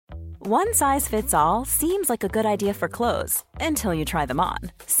One size fits all seems like a good idea for clothes until you try them on.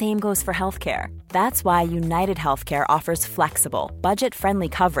 Same goes for healthcare. That's why United Healthcare offers flexible, budget-friendly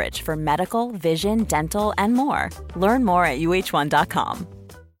coverage for medical, vision, dental, and more. Learn more at uh1.com.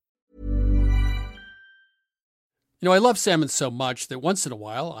 You know, I love salmon so much that once in a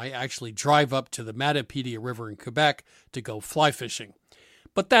while I actually drive up to the Matapedia River in Quebec to go fly fishing.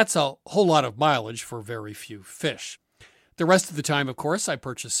 But that's a whole lot of mileage for very few fish. The rest of the time, of course, I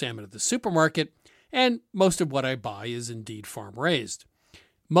purchase salmon at the supermarket, and most of what I buy is indeed farm-raised.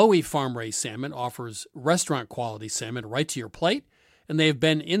 Mowi farm-raised salmon offers restaurant-quality salmon right to your plate, and they have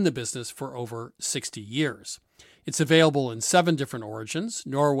been in the business for over 60 years. It's available in 7 different origins: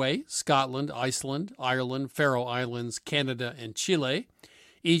 Norway, Scotland, Iceland, Ireland, Faroe Islands, Canada, and Chile.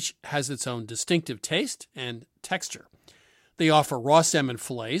 Each has its own distinctive taste and texture. They offer raw salmon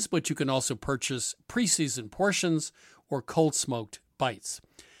fillets, but you can also purchase pre-seasoned portions or cold-smoked bites.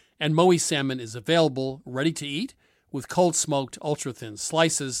 And Mowi salmon is available ready to eat with cold-smoked ultra-thin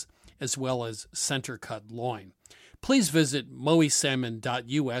slices as well as center-cut loin. Please visit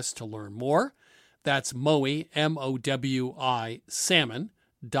mowisalmon.us to learn more. That's Mowi, M-O-W-I,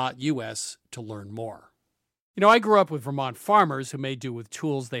 salmon.us to learn more. You know, I grew up with Vermont farmers who made do with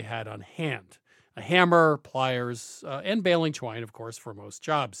tools they had on hand. A hammer, pliers, and baling twine, of course, for most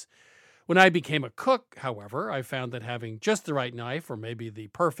jobs. When I became a cook, however, I found that having just the right knife or maybe the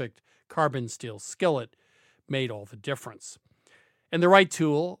perfect carbon steel skillet made all the difference. And the right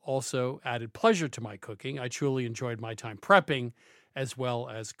tool also added pleasure to my cooking. I truly enjoyed my time prepping as well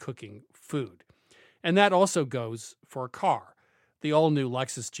as cooking food. And that also goes for a car. The all-new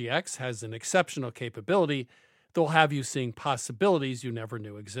Lexus GX has an exceptional capability that will have you seeing possibilities you never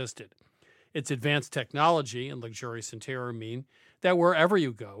knew existed. Its advanced technology and luxurious interior mean that wherever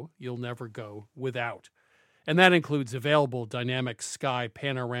you go, you'll never go without. And that includes available dynamic sky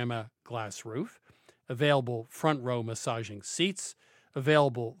panorama glass roof, available front row massaging seats,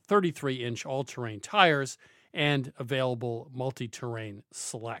 available 33-inch all-terrain tires, and available multi-terrain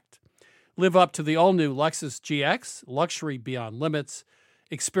select. Live up to the all-new Lexus GX, luxury beyond limits.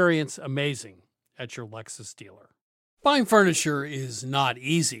 Experience amazing at your Lexus dealer. Buying furniture is not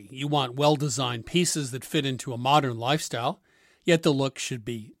easy. You want well-designed pieces that fit into a modern lifestyle, yet the look should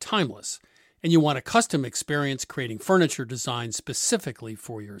be timeless. And you want a custom experience creating furniture designed specifically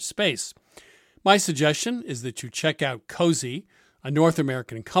for your space. My suggestion is that you check out Cozy, a North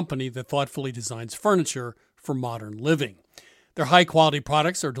American company that thoughtfully designs furniture for modern living. Their high-quality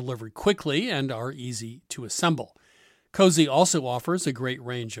products are delivered quickly and are easy to assemble. Cozy also offers a great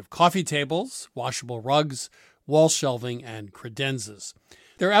range of coffee tables, washable rugs, wall shelving, and credenzas.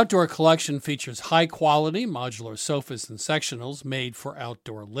 Their outdoor collection features high-quality modular sofas and sectionals made for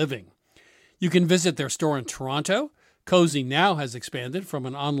outdoor living. You can visit their store in Toronto. Cozy now has expanded from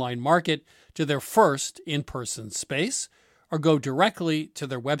an online market to their first in-person space, or go directly to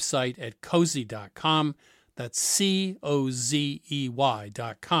their website at cozy.com. That's COZEY.com.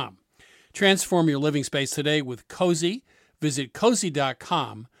 Transform your living space today with Cozy. Visit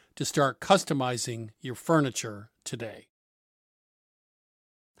cozy.com to start customizing your furniture today.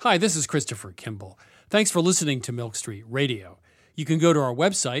 Hi, this is Christopher Kimball. Thanks for listening to Milk Street Radio. You can go to our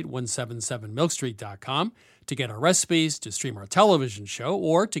website, 177milkstreet.com, to get our recipes, to stream our television show,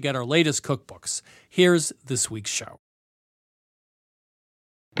 or to get our latest cookbooks. Here's this week's show.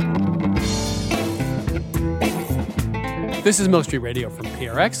 This is Milk Street Radio from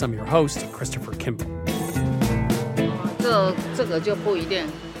PRX. I'm your host, Christopher Kimball.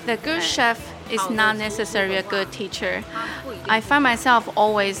 The good chef is not necessarily a good teacher. I find myself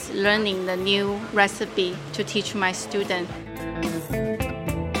always learning the new recipe to teach my student.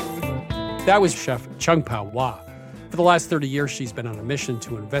 That was Chef Chung Pao Hua. For the last 30 years, she's been on a mission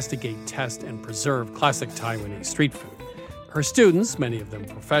to investigate, test, and preserve classic Taiwanese street food. Her students, many of them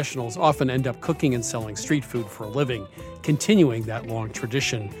professionals, often end up cooking and selling street food for a living, continuing that long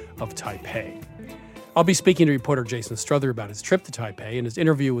tradition of Taipei. I'll be speaking to reporter Jason Strother about his trip to Taipei and his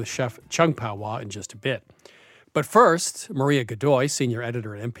interview with Chef Chung Pao Hua in just a bit. But first, Maria Godoy, senior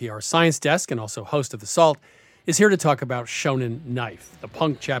editor at NPR Science Desk and also host of The Salt, is here to talk about Shonen Knife, the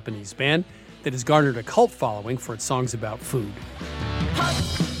punk Japanese band that has garnered a cult following for its songs about food. Hot,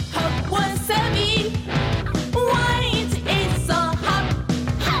 hot wasabi. Why it is so hot?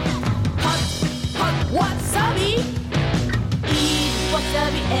 Hot, hot wasabi. Eat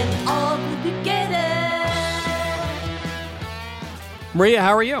wasabi and all together. Maria,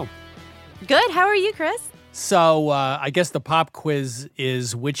 how are you? Good. How are you, Chris? So I guess the pop quiz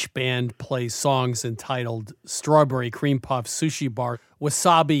is which band plays songs entitled Strawberry Cream Puff, Sushi Bar,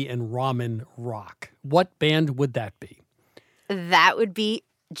 Wasabi, and Ramen Rock. What band would that be? That would be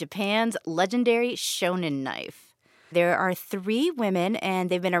Japan's legendary shonen knife. There are 3 women, and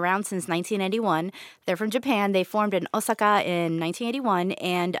they've been around since 1981. They're from Japan. They formed in Osaka in 1981,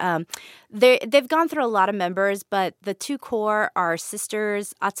 and they've gone through a lot of members, but the 2 core are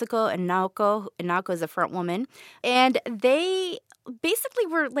sisters Atsuko and Naoko. And Naoko is the front woman. And they basically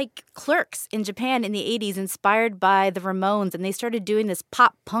were like clerks in Japan in the 80s, inspired by the Ramones, and they started doing this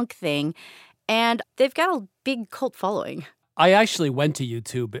pop punk thing, and they've got a big cult following. I actually went to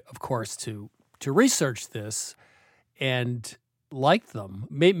YouTube, of course, to research this and liked them.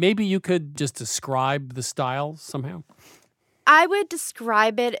 Maybe you could just describe the style somehow? I would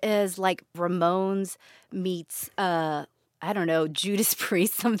describe it as like Ramones meets, Judas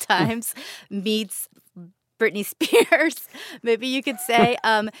Priest sometimes, meets Britney Spears, maybe you could say.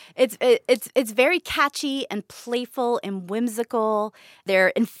 It's very catchy and playful and whimsical. They're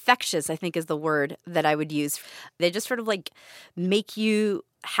infectious, I think is the word that I would use. They just sort of like make you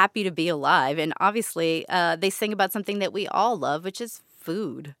happy to be alive. And obviously, they sing about something that we all love, which is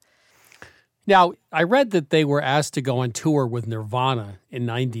food. Now, I read that they were asked to go on tour with Nirvana in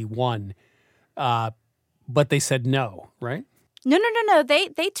 91, but they said no, right? No.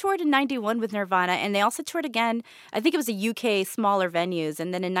 They toured in 91 with Nirvana, and they also toured again. I think it was a UK smaller venues.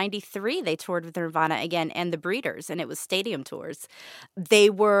 And then in 93, they toured with Nirvana again and the Breeders, and it was stadium tours. They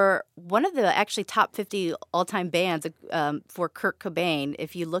were one of the actually top 50 all-time bands for Kurt Cobain.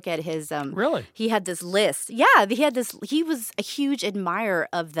 If you look at his... Really? He had this list. Yeah, he was a huge admirer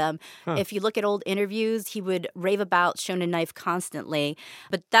of them. Huh. If you look at old interviews, he would rave about Shonen Knife constantly.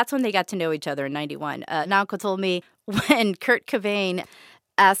 But that's when they got to know each other in 91. Naoko told me, when Kurt Cobain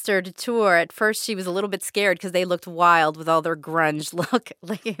asked her to tour, at first she was a little bit scared because they looked wild with all their grunge look,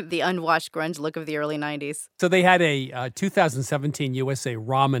 like the unwashed grunge look of the early 90s. So they had a 2017 USA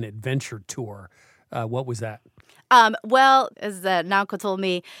Ramen Adventure Tour. What was that? Well, as Naoko told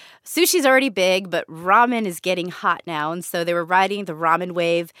me, sushi's already big, but ramen is getting hot now. And so they were riding the ramen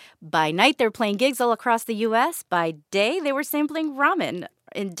wave. By night, they were playing gigs all across the U.S. By day, they were sampling ramen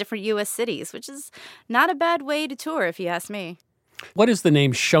in different U.S. cities, which is not a bad way to tour, if you ask me. What does the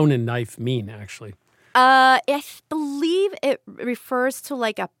name Shonen Knife mean, actually? I believe it refers to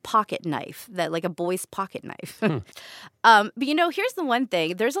like a pocket knife, like a boy's pocket knife. But here's the one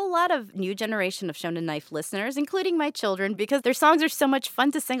thing. There's a lot of new generation of Shonen Knife listeners, including my children, because their songs are so much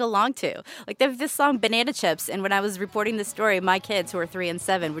fun to sing along to. Like they have this song, Banana Chips, and when I was reporting this story, my kids, who are 3 and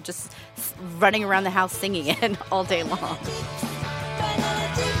 7, were just running around the house singing it all day long.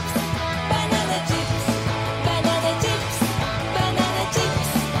 Banana chips, banana chips, banana chips, banana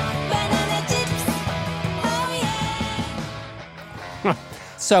chips, banana chips. Oh yeah.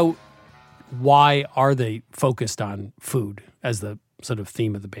 So why are they focused on food as the sort of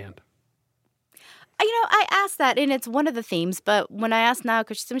theme of the band? I asked that, and it's one of the themes, but when I asked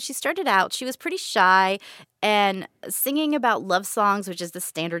Naoko, when she started out, she was pretty shy, and singing about love songs, which is the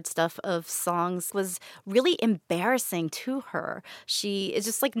standard stuff of songs, was really embarrassing to her. It's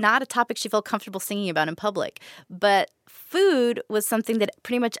just like not a topic she felt comfortable singing about in public. But food was something that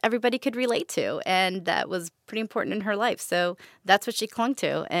pretty much everybody could relate to, and that was pretty important in her life. So that's what she clung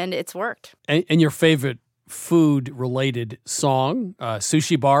to, and it's worked. And your favorite food-related song,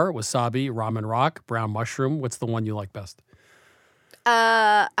 Sushi Bar, Wasabi, Ramen Rock, Brown Mushroom. What's the one you like best?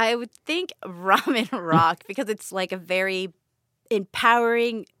 I would think Ramen Rock because it's like a very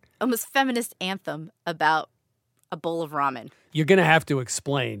empowering, almost feminist anthem about a bowl of ramen. You're going to have to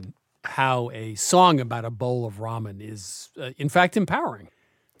explain how a song about a bowl of ramen is, in fact, empowering.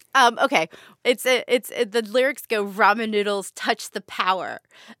 Okay, the lyrics go, ramen noodles touch the power.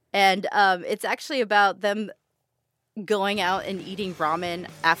 And it's actually about them going out and eating ramen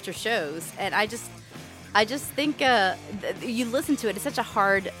after shows. And I just think you listen to it. It's such a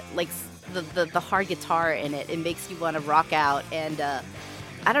hard, like the hard guitar in it. It makes you want to rock out. And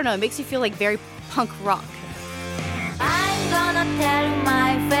I don't know, it makes you feel like very punk rock. I'm gonna tell you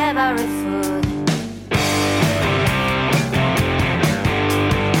my favorite food.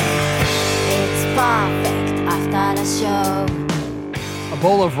 It's perfect after the show. A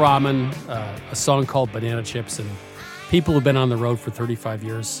bowl of ramen, a song called Banana Chips, and people who've been on the road for 35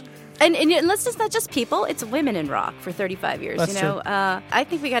 years. And it's not just people, it's women in rock for 35 years. That's true. I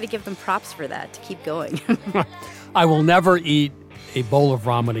think we got to give them props for that, to keep going. I will never eat a bowl of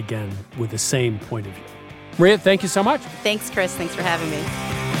ramen again with the same point of view. Maria, thank you so much. Thanks, Chris. Thanks for having me.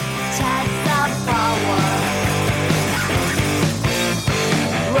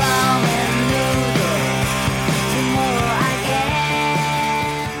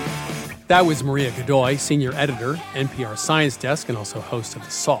 That was Maria Godoy, senior editor, NPR Science Desk, and also host of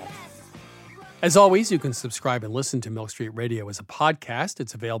The Salt. As always, you can subscribe and listen to Milk Street Radio as a podcast.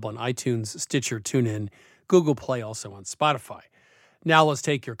 It's available on iTunes, Stitcher, TuneIn, Google Play, also on Spotify. Now let's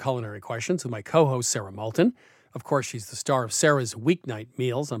take your culinary questions with my co-host, Sarah Moulton. Of course, she's the star of Sarah's Weeknight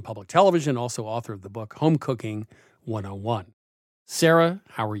Meals on public television, also author of the book Home Cooking 101. Sarah,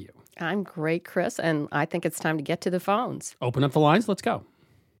 how are you? I'm great, Chris, and I think it's time to get to the phones. Open up the lines. Let's go.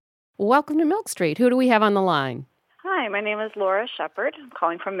 Welcome to Milk Street. Who do we have on the line? Hi, my name is Laura Shepard. I'm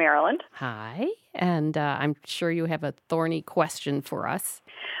calling from Maryland. Hi, and I'm sure you have a thorny question for us.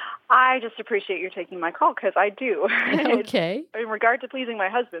 I just appreciate you taking my call because I do. Okay. In regard to pleasing my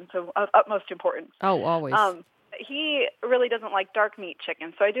husband, so of utmost importance. Oh, always. He really doesn't like dark meat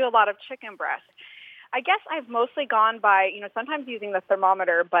chicken, so I do a lot of chicken breast. I guess I've mostly gone by, sometimes using the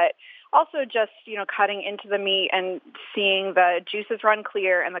thermometer, but also just, cutting into the meat and seeing the juices run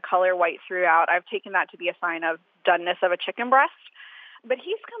clear and the color white throughout. I've taken that to be a sign of doneness of a chicken breast. But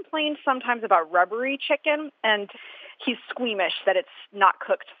he's complained sometimes about rubbery chicken, and he's squeamish that it's not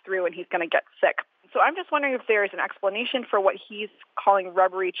cooked through and he's going to get sick. So I'm just wondering if there is an explanation for what he's calling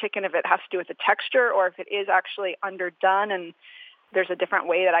rubbery chicken, if it has to do with the texture or if it is actually underdone and there's a different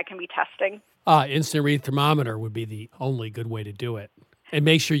way that I can be testing. Instant read thermometer would be the only good way to do it. And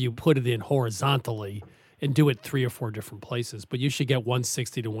make sure you put it in horizontally and do it 3 or 4 different places. But you should get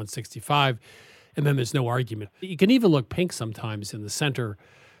 160 to 165, and then there's no argument. You can even look pink sometimes in the center,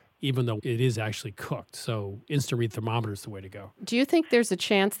 even though it is actually cooked. So instant read thermometer is the way to go. Do you think there's a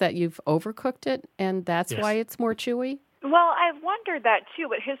chance that you've overcooked it and that's Yes. why it's more chewy? Well, I've wondered that too,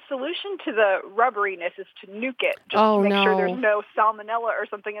 but his solution to the rubberiness is to nuke it, just to make sure there's no salmonella or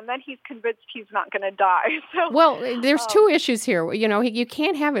something, and then he's convinced he's not going to die. So, well, there's 2 issues here. You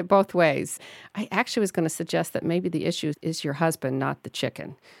can't have it both ways. I actually was going to suggest that maybe the issue is your husband, not the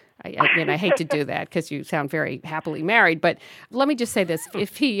chicken. I hate to do that because you sound very happily married, but let me just say this.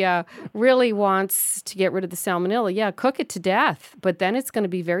 If he really wants to get rid of the salmonella, cook it to death, but then it's going to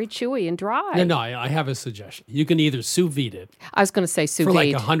be very chewy and dry. No, I have a suggestion. You can either sous vide it. I was going to say sous For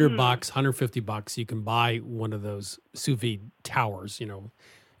vide. like $100, $150, you can buy one of those sous vide towers,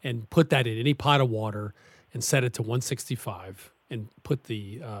 and put that in any pot of water and set it to 165 and put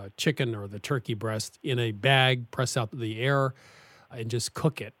the chicken or the turkey breast in a bag, press out the air, and just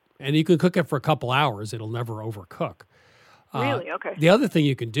cook it. And you can cook it for a couple hours. It'll never overcook. Really? Okay. The other thing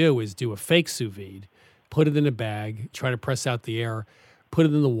you can do is do a fake sous vide, put it in a bag, try to press out the air, put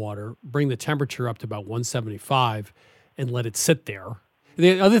it in the water, bring the temperature up to about 175, and let it sit there.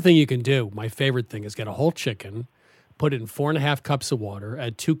 The other thing you can do, my favorite thing, is get a whole chicken, put it in 4.5 cups of water,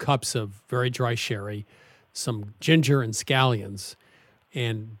 add 2 cups of very dry sherry, some ginger and scallions,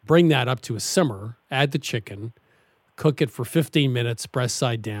 and bring that up to a simmer, add the chicken, cook it for 15 minutes, breast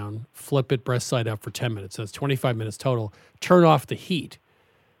side down, flip it breast side up for 10 minutes. So that's 25 minutes total. Turn off the heat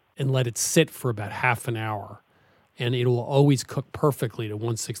and let it sit for about half an hour. And it will always cook perfectly to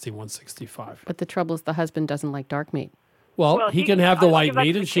 160, 165. But the trouble is the husband doesn't like dark meat. Well, he can have the white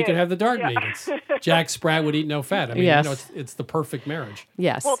meat and she can kid. have the dark meat. It's Jack Sprat would eat no fat. I mean, Yes. it's the perfect marriage.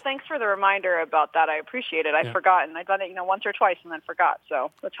 Yes. Well, thanks for the reminder about that. I appreciate it. I'd forgotten. I'd done it, once or twice and then forgot. So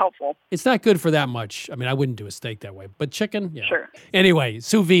that's helpful. It's not good for that much. I mean, I wouldn't do a steak that way. But chicken, yeah. Sure. Anyway,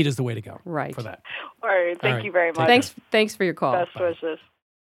 sous vide is the way to go. Right. For that. All right. Thank right. you very much. Thanks for your call. Best wishes.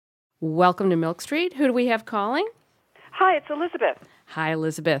 Welcome to Milk Street. Who do we have calling? Hi, it's Elizabeth. Hi,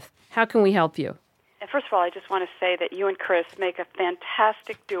 Elizabeth. How can we help you? And first of all, I just want to say that you and Chris make a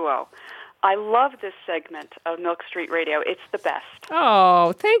fantastic duo. I love this segment of Milk Street Radio. It's the best.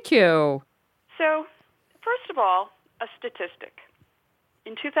 Oh, thank you. So, first of all, a statistic.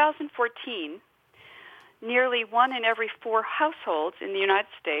 In 2014, nearly 1 in every 4 households in the United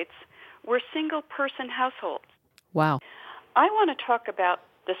States were single-person households. Wow. I want to talk about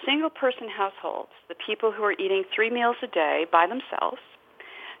the single-person households, the people who are eating 3 meals a day by themselves,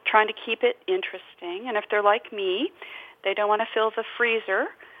 trying to keep it interesting. And if they're like me, they don't want to fill the freezer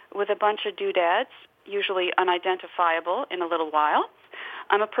with a bunch of doodads, usually unidentifiable, in a little while.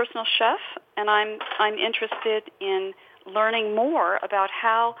 I'm a personal chef, and I'm interested in learning more about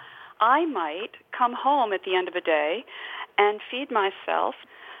how I might come home at the end of a day and feed myself,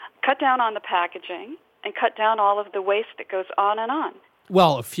 cut down on the packaging, and cut down all of the waste that goes on and on.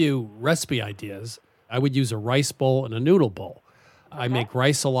 Well, a few recipe ideas. I would use a rice bowl and a noodle bowl. I make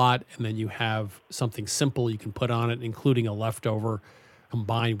rice a lot, and then you have something simple you can put on it, including a leftover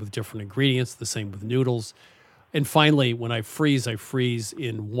combined with different ingredients, the same with noodles. And finally, when I freeze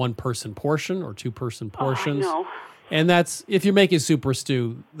in 1-person portion or 2-person portions. Oh, I know. And that's, if you're making super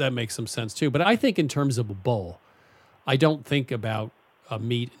stew, that makes some sense too. But I think in terms of a bowl, I don't think about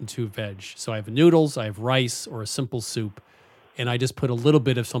meat and 2 veg. So I have noodles, I have rice or a simple soup, and I just put a little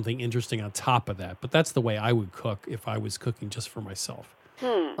bit of something interesting on top of that. But that's the way I would cook if I was cooking just for myself.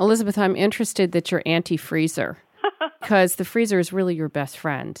 Elizabeth, I'm interested that you're anti-freezer because the freezer is really your best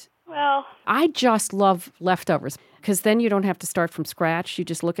friend. Well, I just love leftovers because then you don't have to start from scratch. You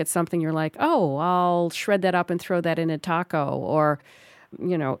just look at something, you're like, oh, I'll shred that up and throw that in a taco or,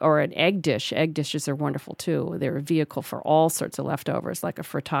 or an egg dish. Egg dishes are wonderful too. They're a vehicle for all sorts of leftovers, like a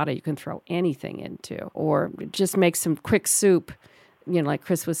frittata you can throw anything into, or just make some quick soup, like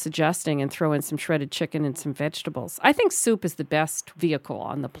Chris was suggesting, and throw in some shredded chicken and some vegetables. I think soup is the best vehicle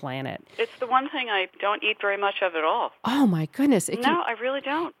on the planet. it's the one thing I don't eat very much of at all. Oh my goodness. No, I really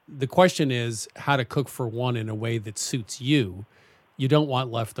don't. The question is how to cook for one in a way that suits you. You don't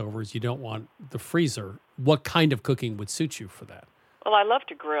want leftovers. You don't want the freezer. What kind of cooking would suit you for that? Well, I love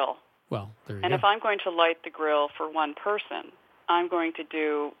to grill. Well, there you And go. if I'm going to light the grill for one person, I'm going to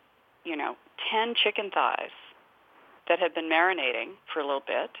do, 10 chicken thighs that have been marinating for a little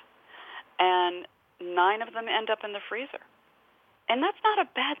bit, and 9 of them end up in the freezer. And that's not a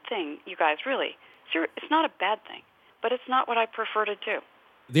bad thing, you guys, really. It's not a bad thing, but it's not what I prefer to do.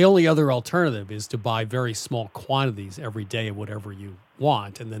 The only other alternative is to buy very small quantities every day of whatever you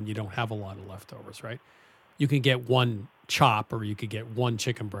want, and then you don't have a lot of leftovers, right? You can get one chop, or you could get one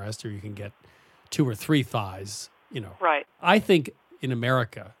chicken breast, or you can get 2 or 3 thighs, Right. I think in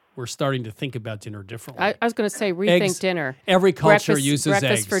America, we're starting to think about dinner differently. I was going to say, rethink Eggs. dinner. Every culture Breakfast- uses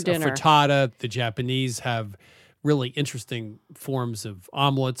breakfast eggs. for dinner. A frittata, the Japanese have really interesting forms of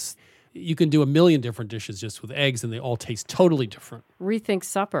omelets. You can do a million different dishes just with eggs, and they all taste totally different. Rethink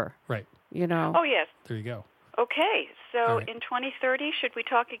supper, Right. Oh, yes. There you go. Okay, so All right. in 2030, should we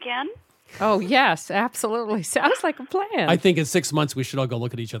talk again? Oh, yes, absolutely. Sounds like a plan. I think in 6 months, we should all go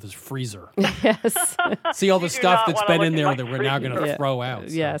look at each other's freezer. Yes. See all the You do stuff not that's wanna been look in at there my that we're now going to freezer. throw out.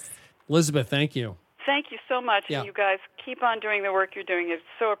 So. Yes. Elizabeth, thank you. Thank you so much. Yeah. And you guys keep on doing the work you're doing. It's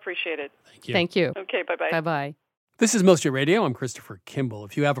so appreciated. Thank you. Thank you. Okay, bye-bye. Bye-bye. This is Milk Street Radio. I'm Christopher Kimball.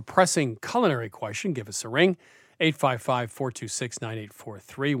 If you have a pressing culinary question, give us a ring.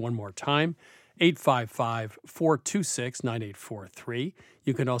 855-426-9843. One more time. 855-426-9843.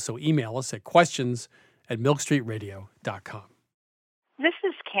 You can also email us at questions@milkstreetradio.com. This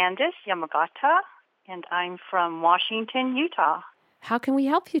is Candace Yamagata, and I'm from Washington, Utah. How can we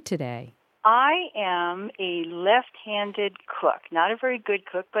help you today? I am a left-handed cook, not a very good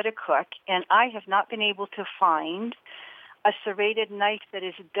cook, but a cook, and I have not been able to find a serrated knife that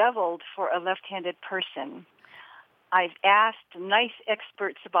is beveled for a left-handed person. I've asked knife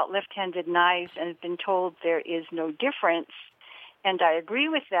experts about left-handed knives and have been told there is no difference, and I agree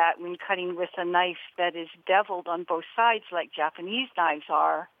with that when cutting with a knife that is beveled on both sides like Japanese knives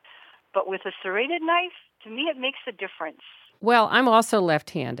are. But with a serrated knife, to me it makes a difference. Well, I'm also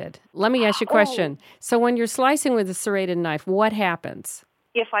left-handed. Let me ask you a question. So when you're slicing with a serrated knife, what happens?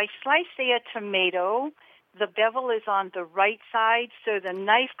 If I slice, say, a tomato, the bevel is on the right side, so the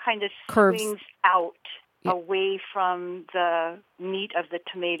knife kind of Curves. swings out Yeah. away from the meat of the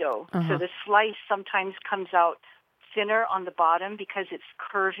tomato. Uh-huh. So the slice sometimes comes out thinner on the bottom because it's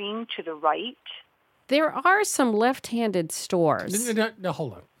curving to the right. There are some left-handed stores. No,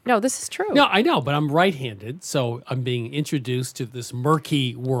 hold on. No, this is true. No, I know, but I'm right-handed, so I'm being introduced to this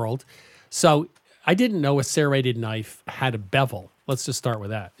murky world. So I didn't know a serrated knife had a bevel. Let's just start with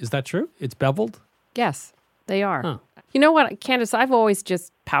that. Is that true? It's beveled? Yes, they are. Huh. You know what, Candace, I've always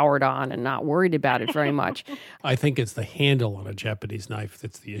just powered on and not worried about it very much. I think it's the handle on a Japanese knife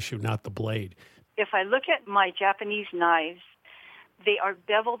that's the issue, not the blade. If I look at my Japanese knives, they are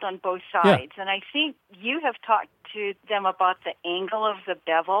beveled on both Yeah. sides. And I think you have talked to them about the angle of the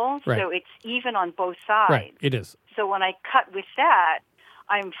bevel, Right. so it's even on both sides. Right, it is. So when I cut with that,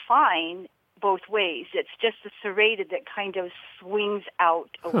 I'm fine both ways. It's just the serrated that kind of swings out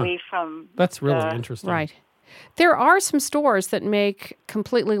away from That's really the- interesting. Right. There are some stores that make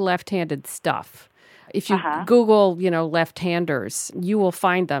completely left-handed stuff. If you Google, left-handers, you will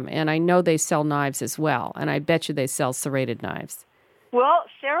find them. And I know they sell knives as well. And I bet you they sell serrated knives. Well,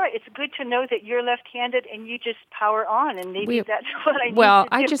 Sarah, it's good to know that you're left-handed and you just power on, and maybe that's what I need well,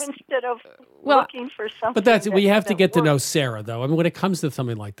 to I do just- instead of well, looking for something. But that's we have to that get to know works. Sarah, though. I mean, when it comes to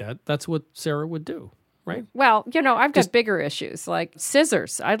something like that, that's what Sarah would do, right? Well, I've got bigger issues like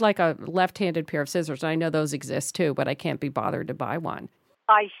scissors. I'd like a left-handed pair of scissors. I know those exist too, but I can't be bothered to buy one.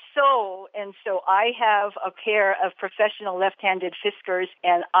 I sew, and so I have a pair of professional left-handed Fiskars,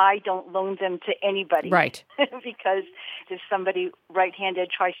 and I don't loan them to anybody. Right. Because if somebody right-handed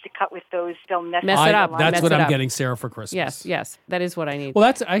tries to cut with those, they'll mess Mess up. it up. That's mess what it I'm up. getting Sarah for Christmas. Yes, that is what I need. Well,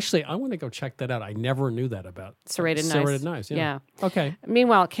 that's actually, I want to go check that out. I never knew that about Serrated knives. Serrated knives, yeah. Okay.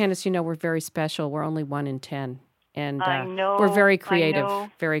 Meanwhile, Candace, we're very special. We're only 1 in 10. And I know, we're very I creative, know.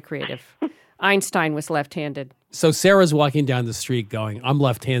 very creative. Einstein was left-handed. So Sarah's walking down the street going, I'm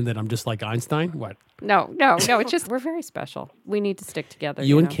left-handed, I'm just like Einstein? What? No. It's just we're very special. We need to stick together.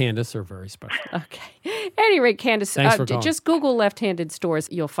 You and know? Candace are very special. Okay. At any rate, Candace, Thanks for calling. just Google left-handed stores.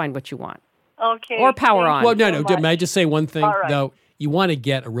 You'll find what you want. Okay. Or Power On. Well, no. May I just say one thing, All right. though? You want to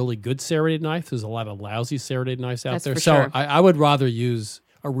get a really good serrated knife. There's a lot of lousy serrated knives out That's there. for So sure. I would rather use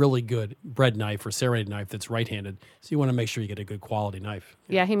a really good bread knife or serrated knife that's right-handed. So you want to make sure you get a good quality knife.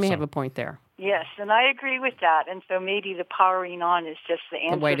 Yeah, he may So- have a point there. Yes, and I agree with that. And so maybe the powering on is just the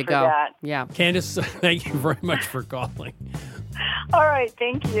answer The way to for go. that. Yeah. Candace, thank you very much for calling. All right,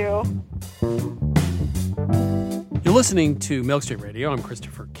 thank you. You're listening to Milk Street Radio. I'm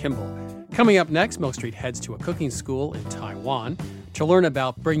Christopher Kimball. Coming up next, Milk Street heads to a cooking school in Taiwan to learn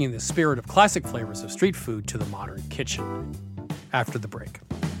about bringing the spirit of classic flavors of street food to the modern kitchen. After the break.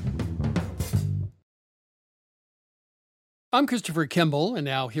 I'm Christopher Kimball, and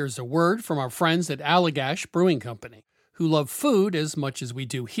now here's a word from our friends at Allagash Brewing Company, who love food as much as we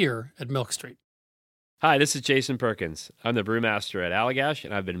do here at Milk Street. Hi, this is Jason Perkins. I'm the brewmaster at Allagash,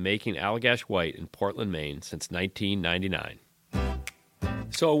 and I've been making Allagash White in Portland, Maine since 1999.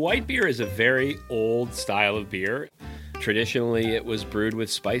 So a white beer is a very old style of beer. Traditionally, it was brewed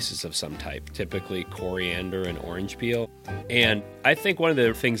with spices of some type, typically coriander and orange peel. And I think one of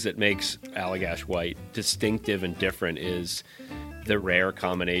the things that makes Allagash White distinctive and different is the rare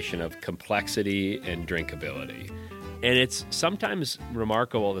combination of complexity and drinkability. And it's sometimes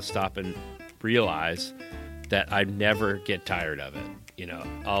remarkable to stop and realize that I never get tired of it. You know,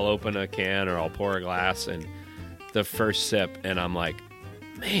 I'll open a can or I'll pour a glass and the first sip and I'm like,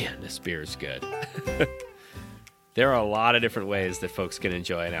 man, this beer is good. There are a lot of different ways that folks can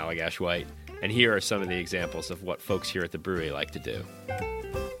enjoy an Allagash White, and here are some of the examples of what folks here at the brewery like to do.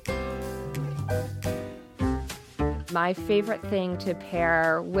 My favorite thing to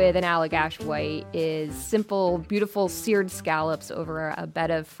pair with an Allagash White is simple, beautiful seared scallops over a bed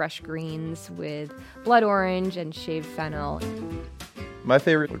of fresh greens with blood orange and shaved fennel. My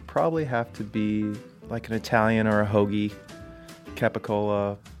favorite would probably have to be like an Italian or a hoagie,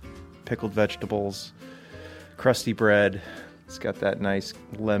 capicola, pickled vegetables, crusty bread. It's got that nice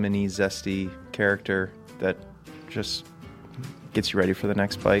lemony, zesty character that just gets you ready for the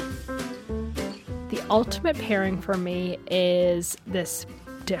next bite. The ultimate pairing for me is this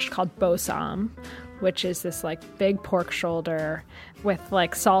dish called bosam, which is this like big pork shoulder with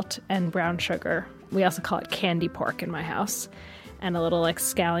like salt and brown sugar. We also call it candy pork in my house, and a little like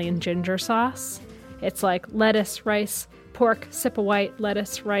scallion ginger sauce. It's like lettuce, rice, pork, sip of white,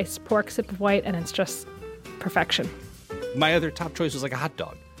 lettuce, rice, pork, sip of white, and it's just perfection. My other top choice was like a hot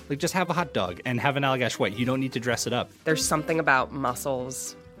dog. Like just have a hot dog and have an Allagash White. You don't need to dress it up. There's something about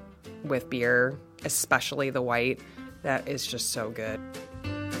mussels with beer, especially the white, that is just so good.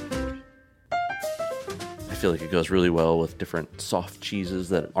 I feel like it goes really well with different soft cheeses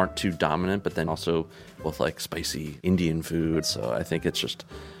that aren't too dominant, but then also with like spicy Indian food. So I think it's just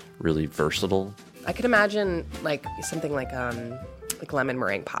really versatile. I could imagine like something like lemon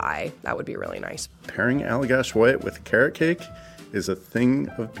meringue pie. That would be really nice. Pairing Allagash White with carrot cake is a thing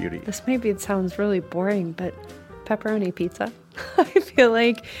of beauty. This maybe sounds really boring, but pepperoni pizza. I feel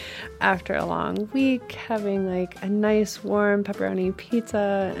like after a long week, having like a nice warm pepperoni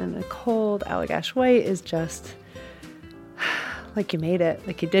pizza and a cold Allagash White is just like you made it.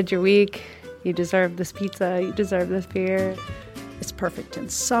 Like you did your week. You deserve this pizza. You deserve this beer. It's perfect in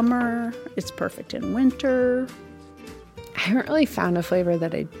summer. It's perfect in winter. I haven't really found a flavor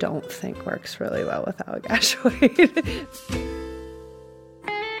that I don't think works really well with Allagash White.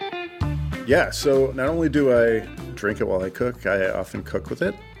 Yeah, so not only do I drink it while I cook, I often cook with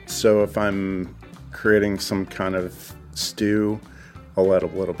it. So if I'm creating some kind of stew, I'll add a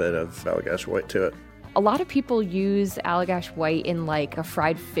little bit of Allagash White to it. A lot of people use Allagash White in like a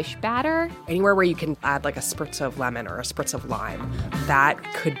fried fish batter. Anywhere where you can add like a spritz of lemon or a spritz of lime, that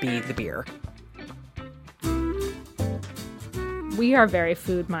could be the beer. We are very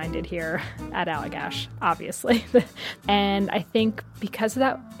food-minded here at Allagash, obviously. And I think because of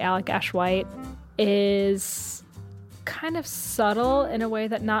that, Allagash White is kind of subtle in a way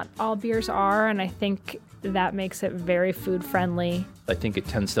that not all beers are, and I think that makes it very food-friendly. I think it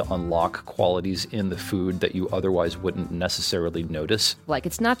tends to unlock qualities in the food that you otherwise wouldn't necessarily notice. Like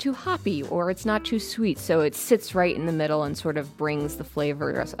it's not too hoppy or it's not too sweet, so it sits right in the middle and sort of brings the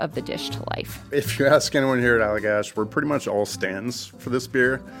flavors of the dish to life. If you ask anyone here at Allagash, we're pretty much all stands for this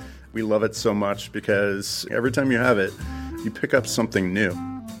beer. We love it so much because every time you have it, you pick up something new.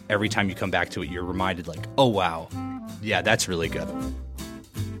 Every time you come back to it, you're reminded like, oh wow, yeah, that's really good.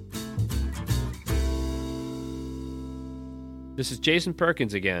 This is Jason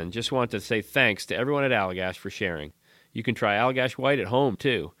Perkins again. Just wanted to say thanks to everyone at Allagash for sharing. You can try Allagash White at home,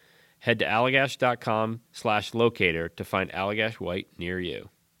 too. Head to allagash.com/locator to find Allagash White near you.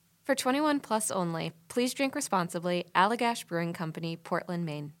 For 21 plus only, please drink responsibly. Allagash Brewing Company, Portland,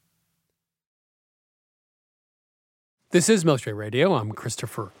 Maine. This is Milk Street Radio. I'm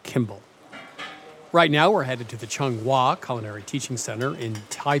Christopher Kimball. Right now, we're headed to the Chung Hua Culinary Teaching Center in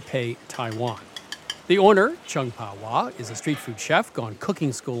Taipei, Taiwan. The owner, Chung Pa Hua, is a street food chef, gone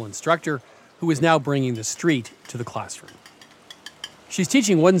cooking school instructor, who is now bringing the street to the classroom. She's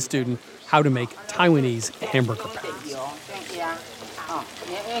teaching one student how to make Taiwanese hamburger patties.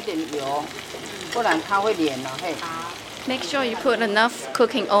 Make sure you put enough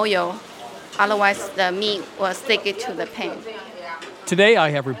cooking oil, otherwise the meat will stick it to the pan. Today,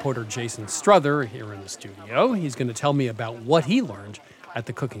 I have reporter Jason Struther here in the studio. He's going to tell me about what he learned at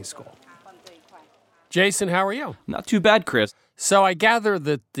the cooking school. Jason, how are you? Not too bad, Chris. So I gather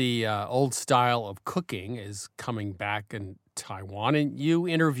that the old style of cooking is coming back in Taiwan, and you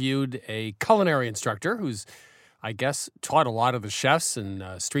interviewed a culinary instructor who's, I guess, taught a lot of the chefs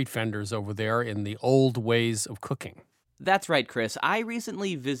and street vendors over there in the old ways of cooking. That's right, Chris. I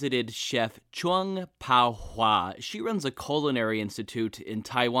recently visited Chef Chung Pa Hua. She runs a culinary institute in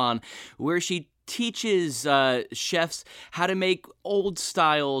Taiwan where she teaches chefs how to make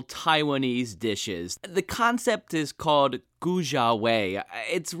old-style Taiwanese dishes. The concept is called Guzhou Wei.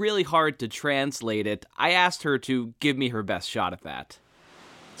 It's really hard to translate it. I asked her to give me her best shot at that.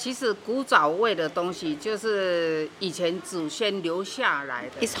 其实古早味的东西就是以前祖先留下来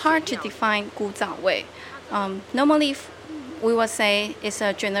的。 It's hard to define 古早味. Normally, we would say it's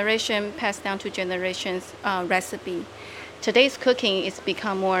a generation passed down to generations recipe. Today's cooking is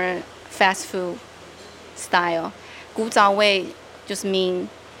become more fast food style. 古早味 just mean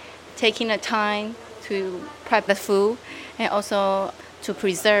taking the time to prep the food and also to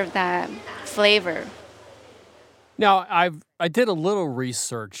preserve that flavor. Now, I did a little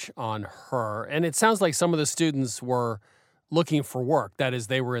research on her, and it sounds like some of the students were looking for work. That is,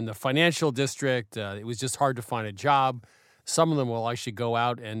 they were in the financial district. It was just hard to find a job. Some of them will actually go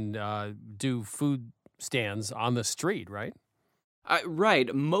out and do food stands on the street, right?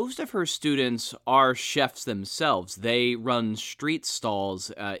 Right. Most of her students are chefs themselves. They run street stalls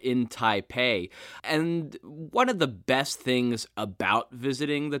in Taipei. And one of the best things about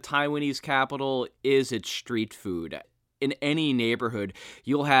visiting the Taiwanese capital is its street food. In any neighborhood,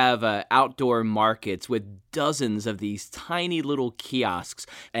 you'll have outdoor markets with dozens of these tiny little kiosks.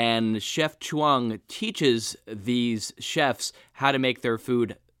 And Chef Chung teaches these chefs how to make their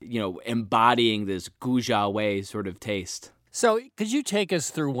food, embodying this Guzhou Wei sort of taste. So could you take us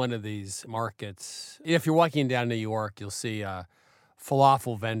through one of these markets? If you're walking down New York, you'll see a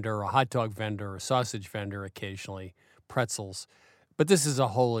falafel vendor, a hot dog vendor, a sausage vendor occasionally, pretzels. But this is a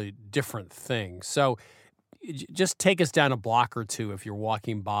wholly different thing. So just take us down a block or two if you're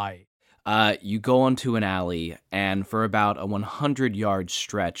walking by. You go onto an alley, and for about a 100-yard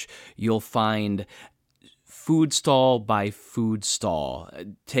stretch, you'll find food stall by food stall,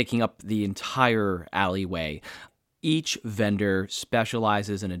 taking up the entire alleyway. Each vendor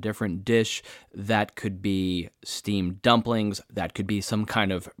specializes in a different dish. That could be steamed dumplings. That could be some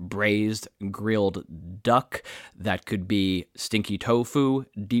kind of braised grilled duck. That could be stinky tofu,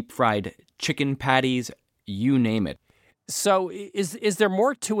 deep-fried chicken patties, you name it. So is there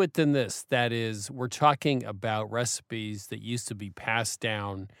more to it than this? That is, we're talking about recipes that used to be passed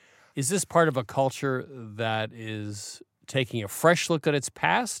down. Is this part of a culture that is taking a fresh look at its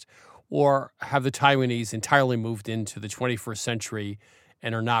past? Or have the Taiwanese entirely moved into the 21st century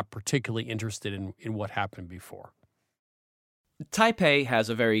and are not particularly interested in what happened before? Taipei has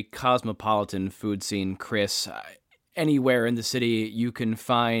a very cosmopolitan food scene, Chris. Anywhere in the city, you can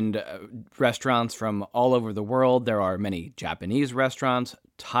find restaurants from all over the world. There are many Japanese restaurants,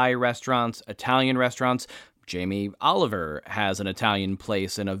 Thai restaurants, Italian restaurants. Jamie Oliver has an Italian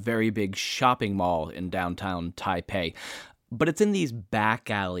place in a very big shopping mall in downtown Taipei. But it's in these back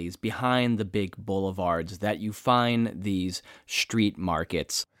alleys behind the big boulevards that you find these street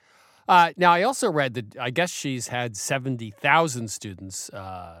markets. Now, I also read that I guess she's had 70,000 students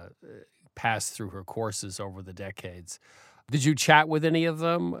pass through her courses over the decades. Did you chat with any of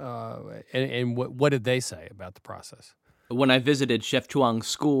them? And what did they say about the process? When I visited Chef Chuang's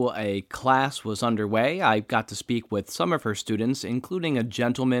school, a class was underway. I got to speak with some of her students, including a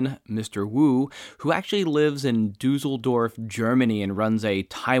gentleman, Mr. Wu, who actually lives in Dusseldorf, Germany, and runs a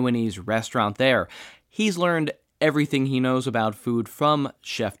Taiwanese restaurant there. He's learned everything he knows about food from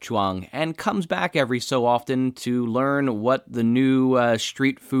Chef Chuang and comes back every so often to learn what the new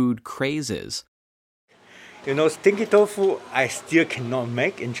street food craze is. Stinky tofu I still cannot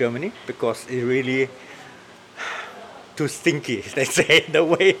make in Germany because it really too stinky. They say the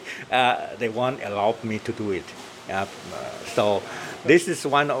way they won't allow me to do it. So this is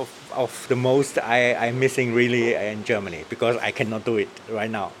one of the most I'm missing really in Germany because I cannot do it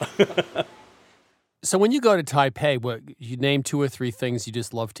right now. So when you go to Taipei, you name 2 or 3 things you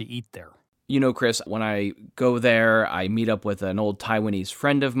just love to eat there? Chris, when I go there, I meet up with an old Taiwanese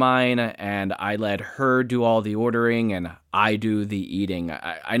friend of mine, and I let her do all the ordering, and I do the eating.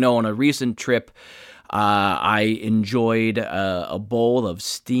 I know on a recent trip, I enjoyed a bowl of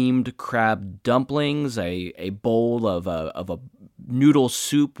steamed crab dumplings, a bowl of a noodle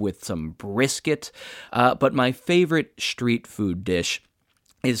soup with some brisket, but my favorite street food dish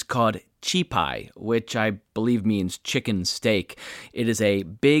is called chipai, which I believe means chicken steak. It is a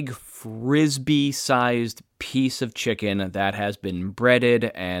big frisbee-sized piece of chicken that has been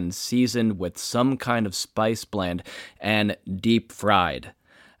breaded and seasoned with some kind of spice blend and deep fried.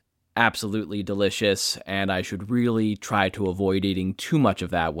 Absolutely delicious, and I should really try to avoid eating too much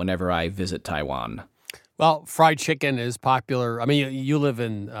of that whenever I visit Taiwan. Well, fried chicken is popular. I mean, you live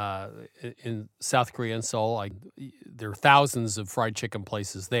in South Korea, in Seoul. There are thousands of fried chicken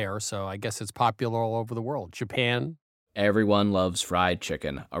places there, so I guess it's popular all over the world. Japan? Everyone loves fried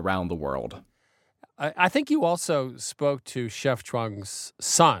chicken around the world. I think you also spoke to Chef Chuang's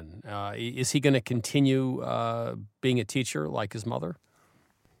son. Is he going to continue being a teacher like his mother?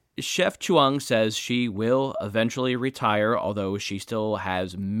 Chef Chuang says she will eventually retire, although she still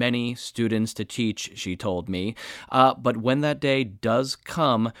has many students to teach, she told me. But when that day does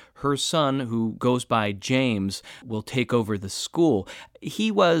come, her son, who goes by James, will take over the school. He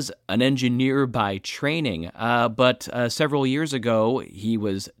was an engineer by training, but several years ago, he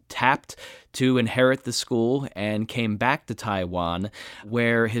was tapped to inherit the school and came back to Taiwan,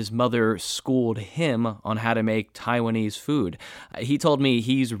 where his mother schooled him on how to make Taiwanese food. He told me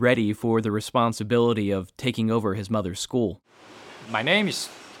he's ready for the responsibility of taking over his mother's school. My name is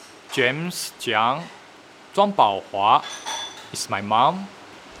James Jiang. Zhuang Baohua is my mom.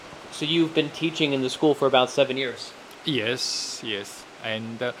 So you've been teaching in the school for about 7 years? Yes.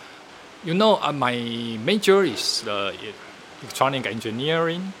 And my major is electronic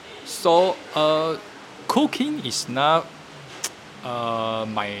engineering. So cooking is not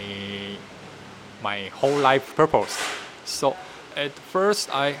my whole life purpose. So at first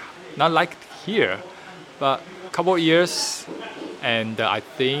I not liked here, but a couple of years, and I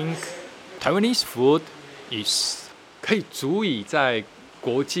think Taiwanese food is 可以足以在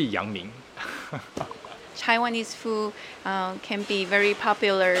国际扬名。Taiwanese food can be very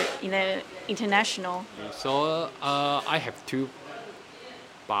popular in the international. So I have to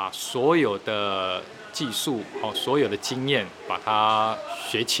把所有的技术所有的经验把它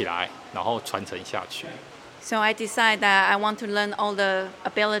学起来，然后传承下去。So I decided that I want to learn all the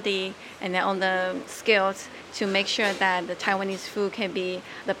ability and all the skills to make sure that the Taiwanese food can be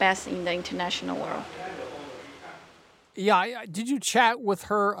the best in the international world. Yeah, did you chat with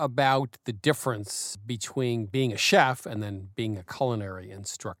her about the difference between being a chef and then being a culinary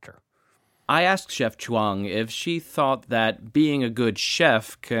instructor? I asked Chef Chuang if she thought that being a good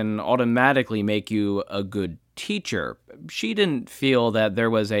chef can automatically make you a good teacher. She didn't feel that there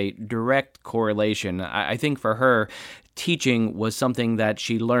was a direct correlation. I think for her, teaching was something that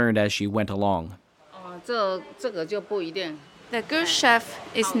she learned as she went along. 这个就不一定。 The good chef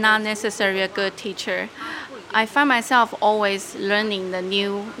is not necessarily a good teacher. I find myself always learning the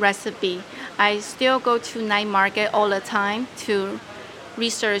new recipe. I still go to night market all the time to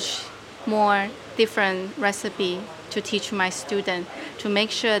research more different recipe to teach my student, to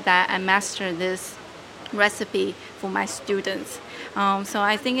make sure that I master this recipe for my students. So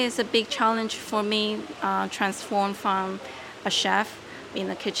I think it's a big challenge for me, transform from a chef in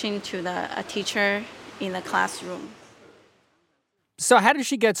the kitchen to a teacher in the classroom. So how did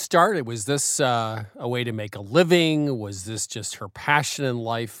she get started? Was this a way to make a living? Was this just her passion in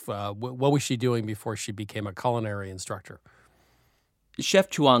life? What was she doing before she became a culinary instructor? Chef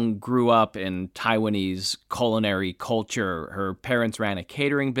Chuang grew up in Taiwanese culinary culture. Her parents ran a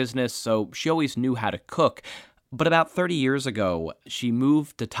catering business, so she always knew how to cook. But about 30 years ago, she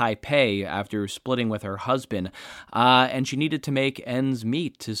moved to Taipei after splitting with her husband, and she needed to make ends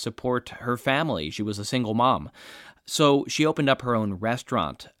meet to support her family. She was a single mom. So she opened up her own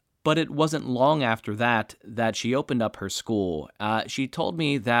restaurant. But it wasn't long after that she opened up her school. She told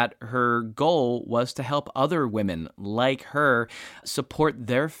me that her goal was to help other women like her support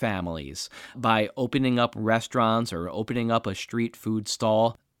their families by opening up restaurants or opening up a street food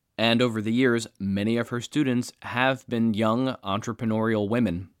stall. And over the years, many of her students have been young entrepreneurial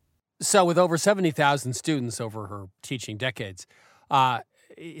women. So with over 70,000 students over her teaching decades,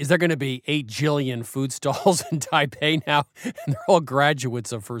 is there going to be 8 jillion food stalls in Taipei now? And they're all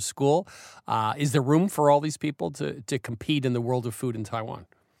graduates of her school. Is there room for all these people to compete in the world of food in Taiwan?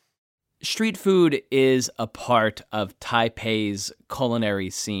 Street food is a part of Taipei's culinary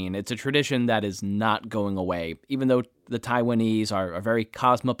scene. It's a tradition that is not going away. Even though the Taiwanese are very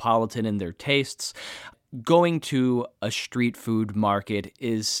cosmopolitan in their tastes, going to a street food market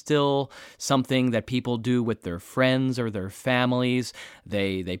is still something that people do with their friends or their families.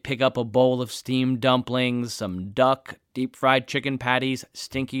 They pick up a bowl of steamed dumplings, some duck, deep-fried chicken patties,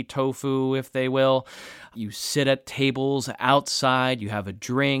 stinky tofu, if they will. You sit at tables outside, you have a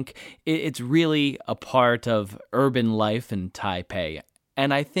drink. It's really a part of urban life in Taipei.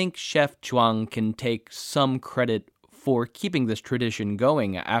 And I think Chef Chuang can take some credit for keeping this tradition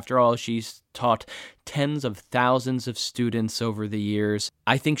going. After all, she's taught tens of thousands of students over the years.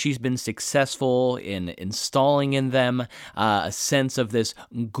 I think she's been successful in installing in them a sense of this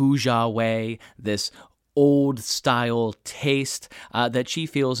Guzhou way, this old-style taste that she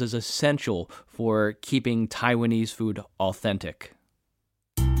feels is essential for keeping Taiwanese food authentic.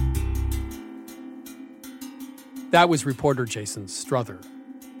 That was reporter Jason Struther.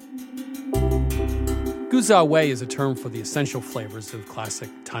 Guzhou Wei is a term for the essential flavors of classic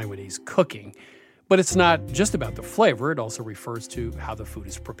Taiwanese cooking. But it's not just about the flavor, it also refers to how the food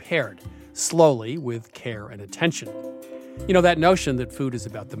is prepared, slowly, with care and attention. You know, that notion that food is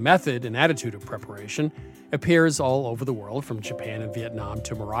about the method and attitude of preparation appears all over the world, from Japan and Vietnam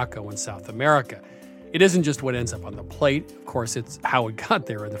to Morocco and South America. It isn't just what ends up on the plate, of course, it's how it got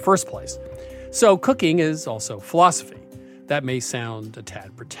there in the first place. So cooking is also philosophy. That may sound a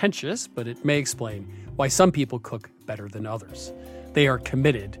tad pretentious, but it may explain why some people cook better than others. They are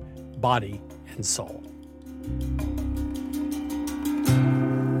committed, body and soul.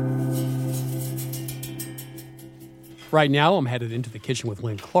 Right now, I'm headed into the kitchen with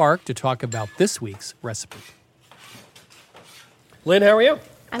Lynn Clark to talk about this week's recipe. Lynn, how are you?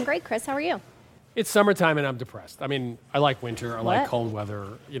 I'm great, Chris. How are you? It's summertime and I'm depressed. I mean, I like winter, I like What? cold weather,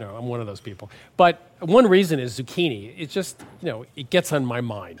 I'm one of those people. But one reason is zucchini. It's just, it gets on my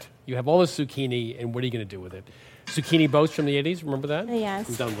mind. You have all this zucchini, and what are you going to do with it? Zucchini boats from the 80s, remember that? Yes,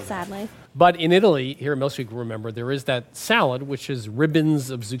 I'm done with sadly. it. But in Italy, here at Milk Street, remember, there is that salad, which is ribbons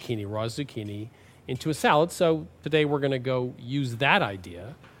of zucchini, raw zucchini, into a salad. So today we're going to go use that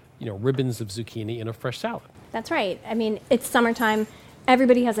idea, ribbons of zucchini in a fresh salad. That's right. I mean, it's summertime.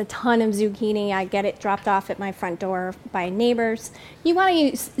 Everybody has a ton of zucchini. I get it dropped off at my front door by neighbors. You want to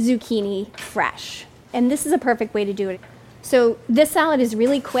use zucchini fresh, and this is a perfect way to do it. So this salad is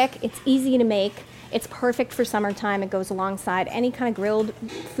really quick. It's easy to make. It's perfect for summertime. It goes alongside any kind of grilled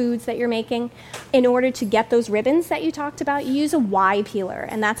foods that you're making. In order to get those ribbons that you talked about, you use a Y peeler,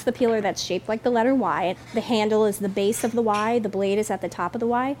 and that's the peeler that's shaped like the letter Y. The handle is the base of the Y, the blade is at the top of the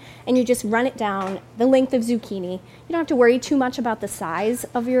Y, and you just run it down the length of zucchini. You don't have to worry too much about the size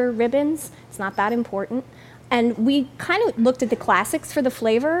of your ribbons. It's not that important. And we kind of looked at the classics for the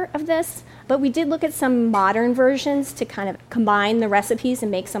flavor of this, but we did look at some modern versions to kind of combine the recipes and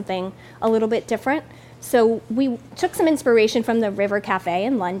make something a little bit different. So we took some inspiration from the River Cafe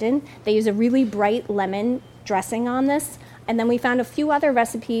in London. They use a really bright lemon dressing on this. And then we found a few other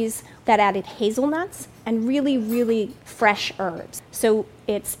recipes that added hazelnuts and really, really fresh herbs. So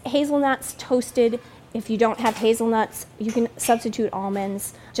it's hazelnuts toasted. If you don't have hazelnuts, you can substitute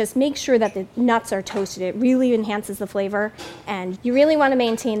almonds. Just make sure that the nuts are toasted. It really enhances the flavor, and you really want to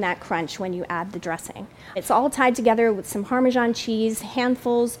maintain that crunch when you add the dressing. It's all tied together with some Parmesan cheese,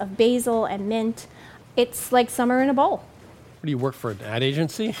 handfuls of basil and mint. It's like summer in a bowl. What do you work for, an ad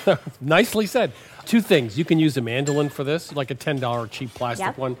agency? Nicely said. 2 things. You can use a mandolin for this, like a $10 cheap plastic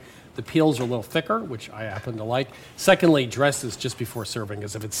Yep. one. The peels are a little thicker, which I happen to like. Secondly, dress this just before serving,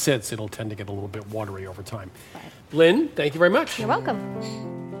 as if it sits, it'll tend to get a little bit watery over time. Right. Lynn, thank you very much. You're welcome.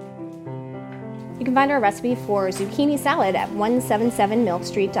 You can find our recipe for zucchini salad at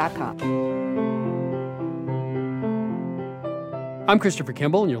 177milkstreet.com. I'm Christopher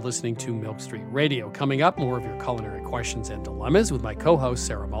Kimball, and you're listening to Milk Street Radio. Coming up, more of your culinary questions and dilemmas with my co-host,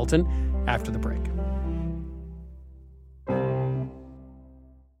 Sarah Moulton, after the break.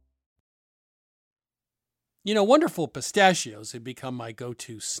 Wonderful pistachios have become my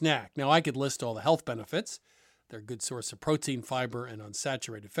go-to snack. Now, I could list all the health benefits. They're a good source of protein, fiber, and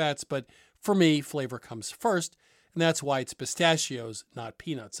unsaturated fats, but for me, flavor comes first, and that's why it's pistachios, not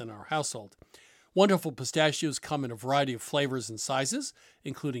peanuts, in our household. Wonderful pistachios come in a variety of flavors and sizes,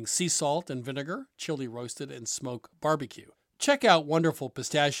 including sea salt and vinegar, chili roasted, and smoke barbecue. Check out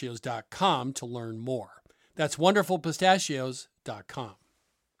wonderfulpistachios.com to learn more. That's wonderfulpistachios.com.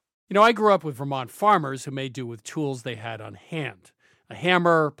 You know, I grew up with Vermont farmers who made do with tools they had on hand. A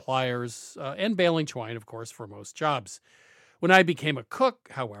hammer, pliers, and baling twine, of course, for most jobs. When I became a cook,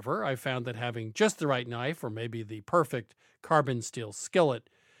 however, I found that having just the right knife or maybe the perfect carbon steel skillet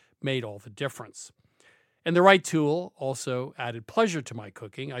made all the difference. And the right tool also added pleasure to my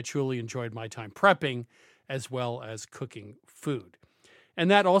cooking. I truly enjoyed my time prepping as well as cooking food.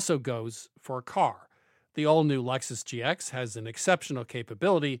 And that also goes for a car. The all-new Lexus GX has an exceptional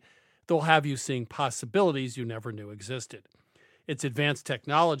capability that will have you seeing possibilities you never knew existed. Its advanced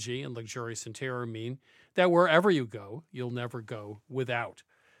technology and luxurious interior mean that wherever you go, you'll never go without.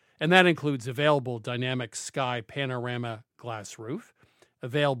 And that includes available dynamic sky panorama glass roof,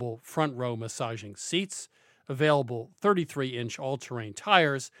 available front row massaging seats, available 33-inch all-terrain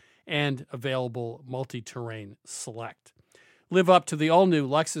tires, and available multi-terrain select. Live up to the all-new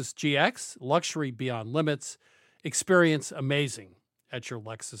Lexus GX, luxury beyond limits. Experience amazing at your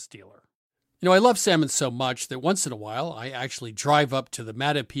Lexus dealer. You know, I love salmon so much that once in a while I actually drive up to the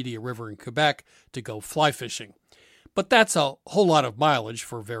Matapedia River in Quebec to go fly fishing. But that's a whole lot of mileage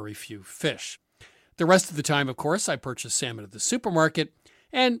for very few fish. The rest of the time, of course, I purchase salmon at the supermarket,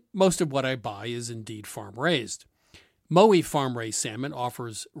 and most of what I buy is indeed farm-raised. Mowi farm-raised salmon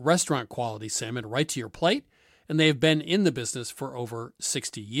offers restaurant-quality salmon right to your plate, and they have been in the business for over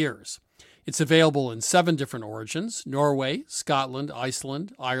 60 years. It's available in 7 different origins: Norway, Scotland,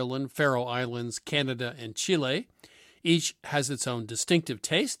 Iceland, Ireland, Faroe Islands, Canada, and Chile. Each has its own distinctive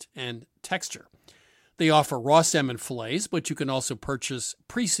taste and texture. They offer raw salmon fillets, but you can also purchase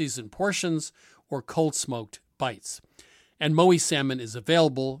pre-seasoned portions or cold-smoked bites. And Mowi salmon is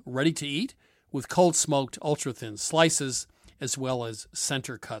available ready to eat with cold-smoked ultra-thin slices as well as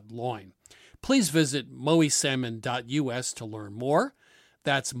center-cut loin. Please visit mowisalmon.us to learn more.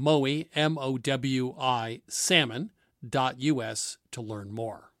 That's Mowi, M-O-W-I, salmon.us to learn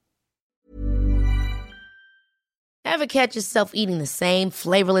more. Ever catch yourself eating the same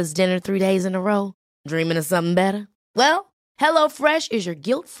flavorless dinner 3 days in a row? Dreaming of something better? Well, HelloFresh is your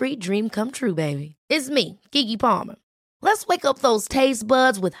guilt-free dream come true, baby. It's me, Keke Palmer. Let's wake up those taste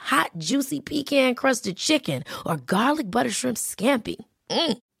buds with hot, juicy pecan-crusted chicken or garlic butter shrimp scampi.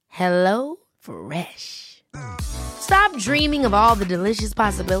 Hello Fresh. Stop dreaming of all the delicious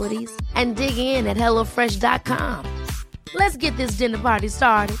possibilities and dig in at HelloFresh.com. Let's get this dinner party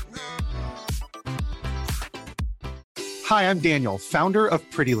started. Hi, I'm Daniel, founder of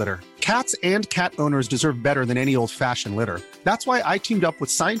Pretty Litter. Cats and cat owners deserve better than any old-fashioned litter. That's why I teamed up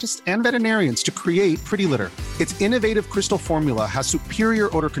with scientists and veterinarians to create Pretty Litter. Its innovative crystal formula has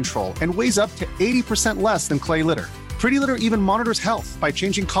superior odor control and weighs up to 80% less than clay litter. Pretty Litter even monitors health by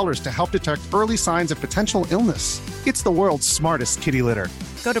changing colors to help detect early signs of potential illness. It's the world's smartest kitty litter.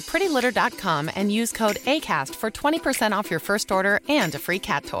 Go to prettylitter.com and use code ACAST for 20% off your first order and a free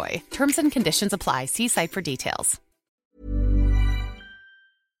cat toy. Terms and conditions apply. See site for details.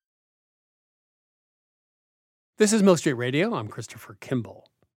 This is Milk Street Radio. I'm Christopher Kimball.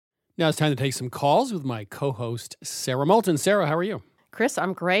 Now it's time to take some calls with my co-host, Sarah Moulton. Sarah, how are you? Chris,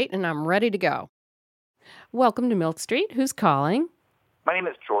 I'm great, and I'm ready to go. Welcome to Milk Street. Who's calling? My name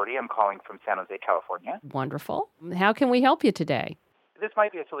is Jordy. I'm calling from San Jose, California. Wonderful. How can we help you today? This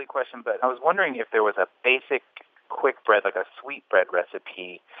might be a silly question, but I was wondering if there was a basic quick bread, like a sweet bread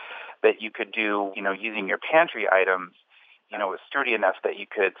recipe that you could do, using your pantry items, was sturdy enough that you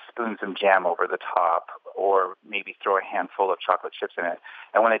could spoon some jam over the top or maybe throw a handful of chocolate chips in it.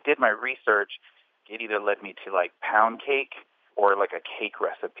 And when I did my research, it either led me to like pound cake or like a cake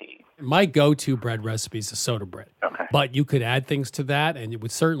recipe. My go-to bread recipe is a soda bread. Okay. But you could add things to that, and it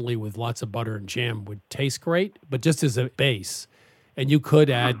would certainly, with lots of butter and jam, would taste great, but just as a base. And you could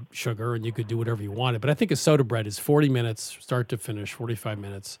add sugar, and you could do whatever you wanted. But I think a soda bread is 40 minutes, start to finish, 45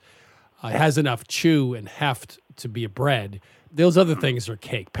 minutes. It has enough chew and heft to be a bread. Those other things are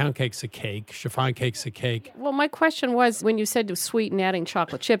cake. Pound cake's a cake. Chiffon cake's a cake. Well, my question was, when you said to sweeten adding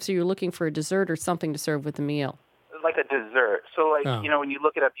chocolate chips, are you looking for a dessert or something to serve with the meal? Like a dessert. So, when you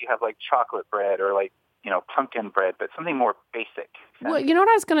look it up, you have like chocolate bread or like, pumpkin bread, but something more basic. Well, you know what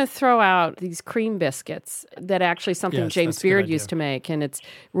I was going to throw out? These cream biscuits that actually something James Beard used to make, and it's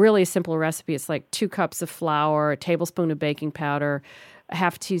really a simple recipe. It's like 2 cups of flour, a tablespoon of baking powder, a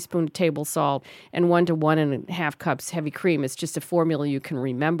half teaspoon of table salt, and 1 to 1.5 cups heavy cream. It's just a formula you can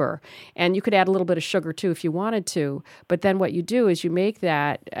remember. And you could add a little bit of sugar, too, if you wanted to. But then what you do is you make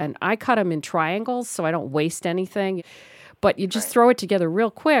that, and I cut them in triangles so I don't waste anything. But you just throw it together real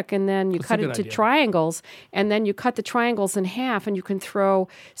quick, and then you cut it into triangles, and then you cut the triangles in half, and you can throw,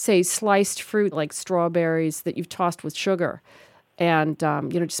 say, sliced fruit like strawberries that you've tossed with sugar. And,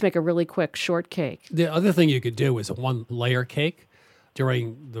 just make a really quick shortcake. The other thing you could do is a 1-layer cake.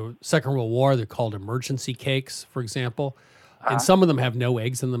 during the Second World War. They're called emergency cakes, for example. And some of them have no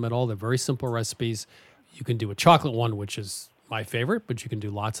eggs in them at all. They're very simple recipes. You can do a chocolate one, which is my favorite, but you can do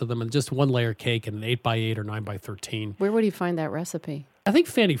lots of them. And just one layer cake in an 8x8 or 9x13. Where would you find that recipe? I think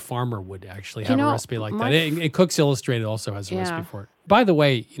Fannie Farmer would actually have a recipe like that. And Cooks Illustrated also has a recipe for it. By the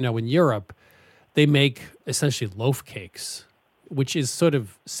way, in Europe, they make essentially loaf cakes, which is sort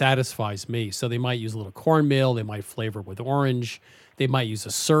of satisfies me. So they might use a little cornmeal. They might flavor it with orange. They might use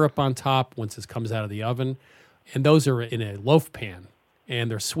a syrup on top once it comes out of the oven. And those are in a loaf pan,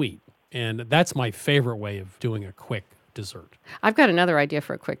 and they're sweet. And that's my favorite way of doing a quick dessert. I've got another idea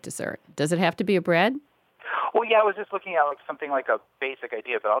for a quick dessert. Does it have to be a bread? Well, yeah, I was just looking at something like a basic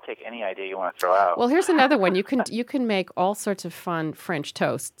idea, but I'll take any idea you want to throw out. Well, here's another one. You can make all sorts of fun French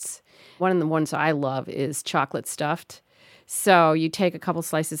toasts. One of the ones I love is chocolate stuffed. So you take a couple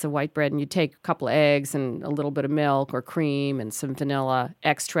slices of white bread and you take a couple eggs and a little bit of milk or cream and some vanilla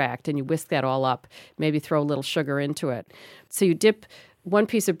extract, and you whisk that all up. Maybe throw a little sugar into it. So you dip one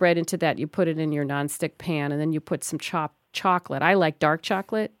piece of bread into that. You put it in your nonstick pan, and then you put some chopped chocolate. I like dark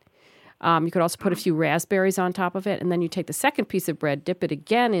chocolate. You could also put a few raspberries on top of it, and then you take the second piece of bread, dip it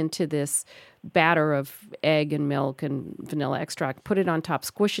again into this batter of egg and milk and vanilla extract, put it on top,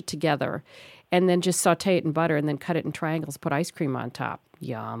 squish it together, and then just saute it in butter, and then cut it in triangles, put ice cream on top.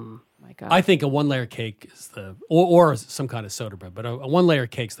 Yum. My God. I think a one-layer cake is or some kind of soda bread, but a one-layer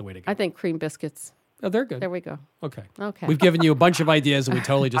cake's the way to go. I think cream biscuits. Oh, they're good. There we go. Okay. Okay. We've given you a bunch of ideas, and we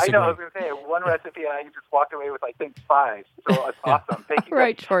totally disagree. I know. I was going to say, one recipe, and I just walked away with, I think, 5. So it's awesome. Thank you.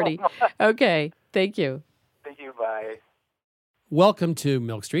 Right, Shorty. Okay. Thank you. Thank you. Bye. Welcome to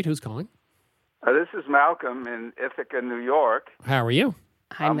Milk Street. Who's calling? This is Malcolm in Ithaca, New York. How are you?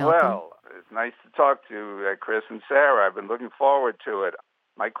 Hi, I'm Malcolm. well. It's nice to talk to Chris and Sarah. I've been looking forward to it.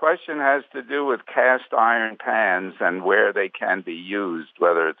 My question has to do with cast iron pans and where they can be used,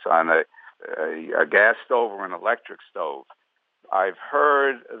 whether it's on a gas stove or an electric stove. I've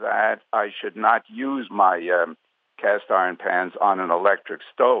heard that I should not use my cast iron pans on an electric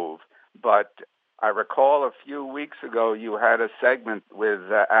stove, but I recall a few weeks ago you had a segment with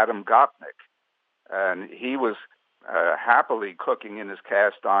Adam Gopnik, and he was happily cooking in his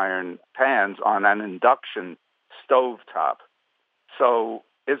cast iron pans on an induction stovetop. So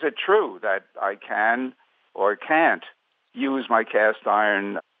is it true that I can or can't use my cast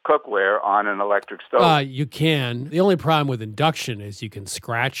iron cookware on an electric stove? You can. The only problem with induction is you can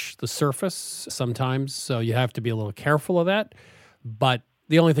scratch the surface sometimes, so you have to be a little careful of that. But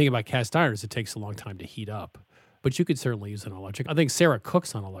the only thing about cast iron is it takes a long time to heat up. But you could certainly use an electric. I think Sarah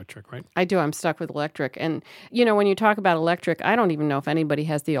cooks on electric, right? I do. I'm stuck with electric. And, when you talk about electric, I don't even know if anybody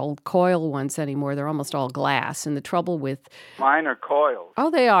has the old coil ones anymore. They're almost all glass. And the trouble with... Mine are coils. Oh,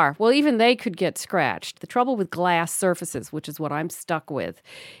 they are. Well, even they could get scratched. The trouble with glass surfaces, which is what I'm stuck with,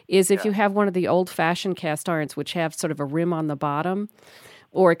 is if you have one of the old-fashioned cast irons, which have sort of a rim on the bottom,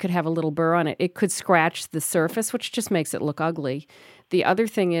 or it could have a little burr on it, it could scratch the surface, which just makes it look ugly. The other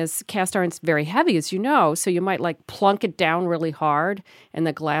thing is cast iron's very heavy, as you know, so you might plunk it down really hard and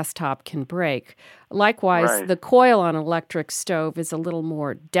the glass top can break. Likewise, the coil on an electric stove is a little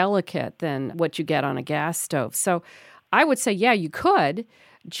more delicate than what you get on a gas stove. So I would say, yeah, you could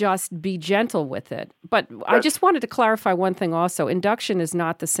just be gentle with it. But I just wanted to clarify one thing also. Induction is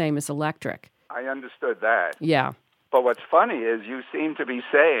not the same as electric. I understood that. Yeah. But what's funny is you seem to be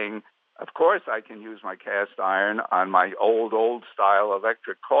saying, of course I can use my cast iron on my old style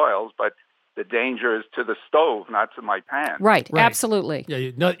electric coils, but the danger is to the stove, not to my pan. Right. Absolutely. Yeah,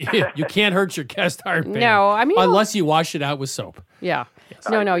 you can't hurt your cast iron pan. No, I mean... Unless you wash it out with soap. Yeah. Yes.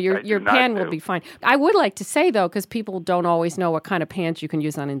 No, your pan will be fine. I would like to say, though, because people don't always know what kind of pans you can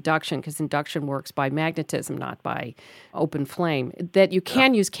use on induction, because induction works by magnetism, not by open flame, that you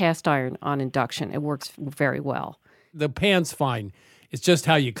can use cast iron on induction. It works very well. The pan's fine. It's just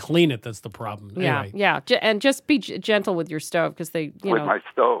how you clean it that's the problem. Anyway. Yeah. And just be gentle with your stove because they, with my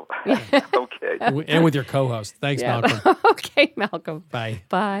stove. Okay. And with your co-host. Thanks, Malcolm. Okay, Malcolm. Bye.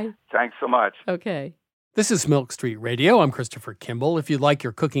 Bye. Thanks so much. Okay. This is Milk Street Radio. I'm Christopher Kimball. If you'd like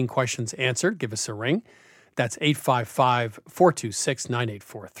your cooking questions answered, give us a ring. That's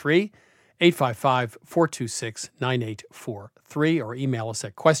 855-426-9843, 855-426-9843, or email us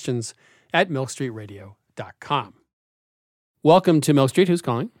at questions@milkstreetradio.com. Welcome to Milk Street. Who's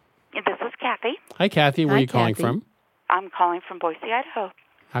calling? This is Kathy. Hi, Kathy. Where are you calling from? I'm calling from Boise, Idaho.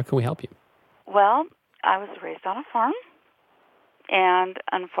 How can we help you? Well, I was raised on a farm, and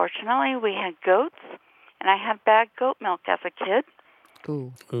unfortunately we had goats, and I had bad goat milk as a kid.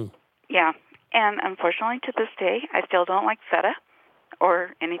 Ooh. Yeah, and unfortunately to this day, I still don't like feta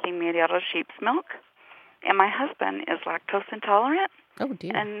or anything made out of sheep's milk. And my husband is lactose intolerant. Oh,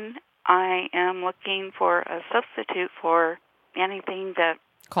 dear. And I am looking for a substitute for anything that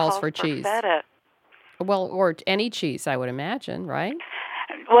calls for cheese. Feta. Well, or any cheese, I would imagine, right?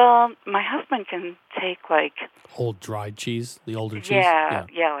 Well, my husband can take like Old dried cheese, the older cheese? Yeah,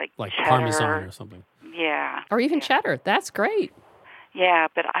 like cheddar. Parmesan or something. Yeah. Or even cheddar. That's great. Yeah,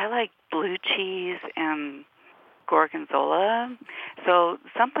 but I like blue cheese and gorgonzola. So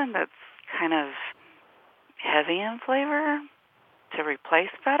something that's kind of heavy in flavor to replace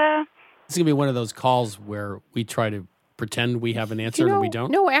feta. This is going to be one of those calls where we try to pretend we have an answer and we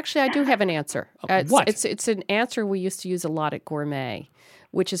don't. No, actually, I do have an answer. What? It's an answer we used to use a lot at Gourmet,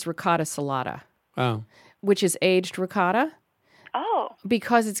 which is ricotta salata. Oh. Which is aged ricotta. Oh.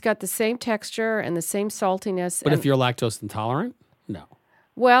 Because it's got the same texture and the same saltiness. But if you're lactose intolerant, no.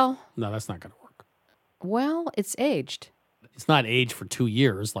 Well. No, that's not going to work. Well, it's aged. It's not aged for 2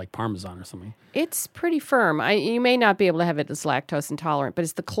 years like Parmesan or something. It's pretty firm. You may not be able to have it as lactose intolerant, but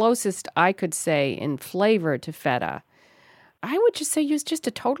it's the closest I could say in flavor to feta. I would just say use just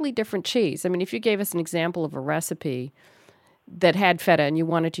a totally different cheese. I mean, if you gave us an example of a recipe that had feta and you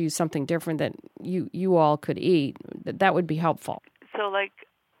wanted to use something different that you all could eat, that would be helpful. So, like,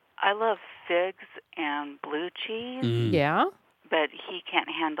 I love figs and blue cheese. Mm. Yeah? But he can't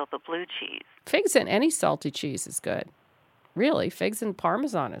handle the blue cheese. Figs and any salty cheese is good. Really, figs and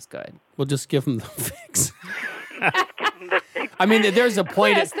Parmesan is good. We'll just give them the figs. I mean, there's a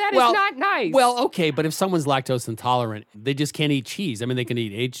point. Yes, that is not nice. Well, okay, but if someone's lactose intolerant, they just can't eat cheese. I mean, they can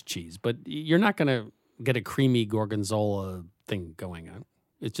eat aged cheese, but you're not going to get a creamy gorgonzola thing going on.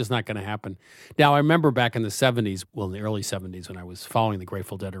 It's just not going to happen. Now, I remember back in the 70s, well, in the early 70s, when I was following the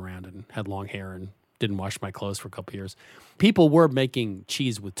Grateful Dead around and had long hair and didn't wash my clothes for a couple of years, people were making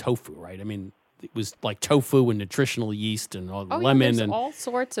cheese with tofu, right? I mean, it was like tofu and nutritional yeast and lemon. There's and all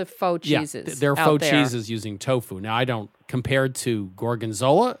sorts of faux cheeses. Yeah, there are faux cheeses using tofu. Now, I don't, compared to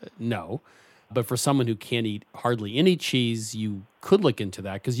gorgonzola, no. But for someone who can't eat hardly any cheese, you could look into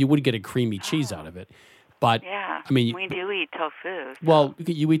that because you would get a creamy cheese out of it. But, yeah, I mean, we do eat tofu. So. Well,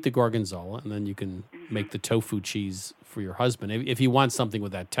 you eat the gorgonzola, and then you can make the tofu cheese for your husband. If you want something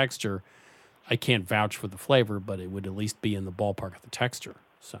with that texture, I can't vouch for the flavor, but it would at least be in the ballpark of the texture.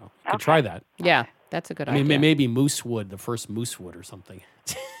 So you could try that. Yeah, that's a good idea. I mean, maybe moosewood, the first moosewood or something.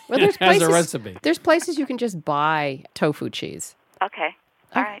 Well, there's as places, a recipe. There's places you can just buy tofu cheese. Okay.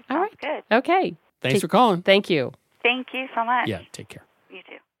 All right. All right. Good. Okay. Thanks for calling. Thank you. Thank you so much. Yeah, take care. You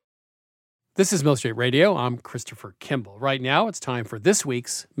too. This is Milk Street Radio. I'm Christopher Kimball. Right now, it's time for this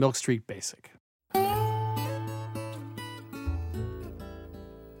week's Milk Street Basic.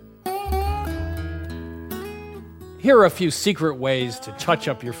 Here are a few secret ways to touch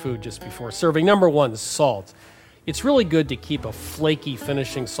up your food just before serving. Number one, salt. It's really good to keep a flaky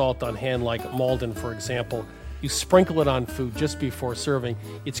finishing salt on hand, like Maldon, for example. You sprinkle it on food just before serving.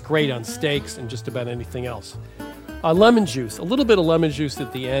 It's great on steaks and just about anything else. Lemon juice. A little bit of lemon juice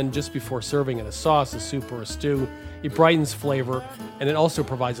at the end just before serving in a sauce, a soup, or a stew. It brightens flavor, and it also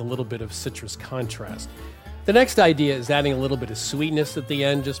provides a little bit of citrus contrast. The next idea is adding a little bit of sweetness at the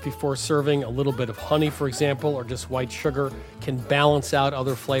end just before serving. A little bit of honey, for example, or just white sugar can balance out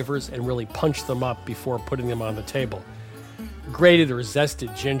other flavors and really punch them up before putting them on the table. Grated or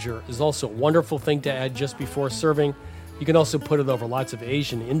zested ginger is also a wonderful thing to add just before serving. You can also put it over lots of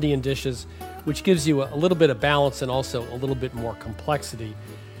Asian, Indian dishes, which gives you a little bit of balance and also a little bit more complexity.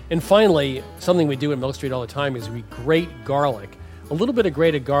 And finally, something we do at Milk Street all the time is we grate garlic. A little bit of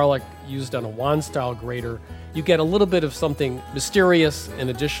grated garlic used on a wand-style grater, you get a little bit of something mysterious and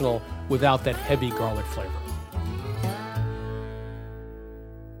additional without that heavy garlic flavor.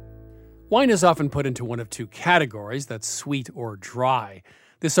 Wine is often put into one of two categories, that's sweet or dry.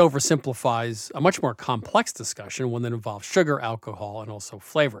 This oversimplifies a much more complex discussion, one that involves sugar, alcohol, and also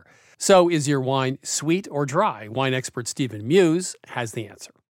flavor. So is your wine sweet or dry? Wine expert Stephen Muse has the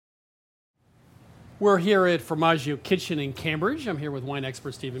answer. We're here at Formaggio Kitchen in Cambridge. I'm here with wine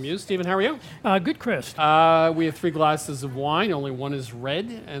expert Stephen Muse. Stephen, how are you? Good, Chris. We have 3 glasses of wine. Only one is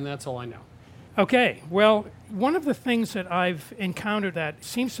red, and that's all I know. Okay. Well, one of the things that I've encountered that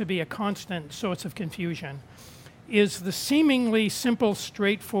seems to be a constant source of confusion is the seemingly simple,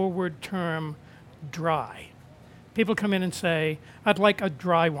 straightforward term, dry. People come in and say, I'd like a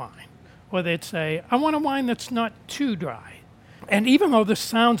dry wine. Or they'd say, I want a wine that's not too dry. And even though this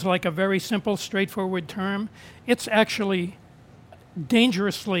sounds like a very simple, straightforward term, it's actually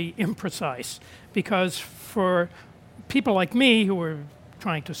dangerously imprecise, because for people like me who are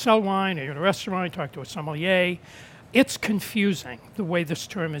trying to sell wine, or you're in a restaurant, talk to a sommelier, it's confusing the way this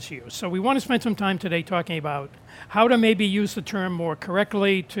term is used. So we want to spend some time today talking about how to maybe use the term more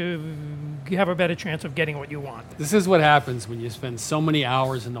correctly to have a better chance of getting what you want. This is what happens when you spend so many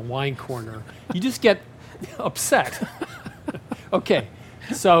hours in the wine corner. You just get upset. Okay,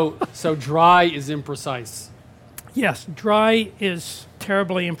 so dry is imprecise. Yes, dry is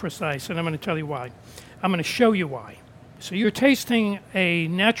terribly imprecise, and I'm going to tell you why. I'm going to show you why. So you're tasting a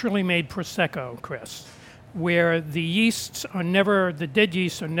naturally made Prosecco, Chris, where the dead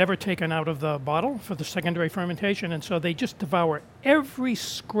yeasts are never taken out of the bottle for the secondary fermentation, and so they just devour every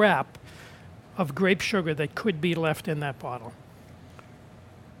scrap of grape sugar that could be left in that bottle.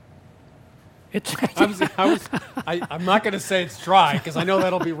 I'm not going to say it's dry because I know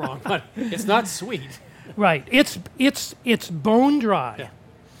that'll be wrong, but it's not sweet. Right. It's bone dry. Yeah.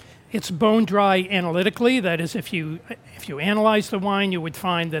 It's bone dry analytically. That is, if you analyze the wine, you would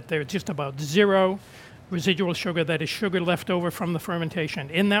find that there's just about zero residual sugar, that is sugar left over from the fermentation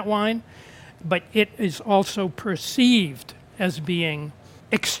in that wine. But it is also perceived as being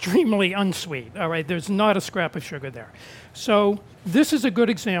extremely unsweet. All right, there's not a scrap of sugar there. So this is a good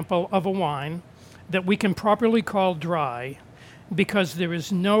example of a wine that we can properly call dry because there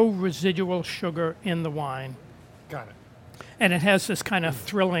is no residual sugar in the wine. Got it. And it has this kind of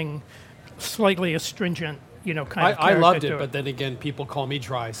thrilling, slightly astringent, kind of character I loved to it, but then again, people call me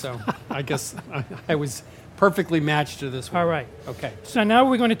dry, so I guess I was perfectly matched to this one. All right. Okay. So now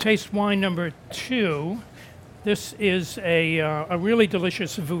we're going to taste wine number 2. This is a really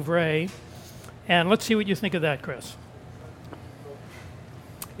delicious Vouvray. And let's see what you think of that, Chris.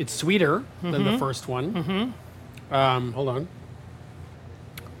 It's sweeter than the first one. Mm-hmm. Hold on.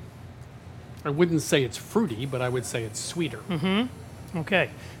 I wouldn't say it's fruity, but I would say it's sweeter. Mm-hmm. Okay.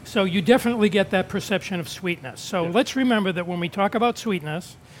 So you definitely get that perception of sweetness. So let's remember that when we talk about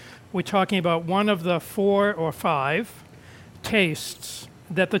sweetness, we're talking about one of the 4 or 5 tastes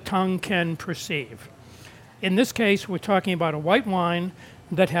that the tongue can perceive. In this case, we're talking about a white wine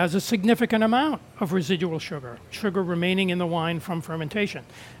that has a significant amount of residual sugar remaining in the wine from fermentation,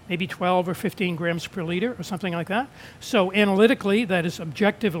 maybe 12 or 15 grams per liter or something like that. So analytically, that is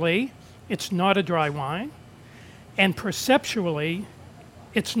objectively, it's not a dry wine. And perceptually,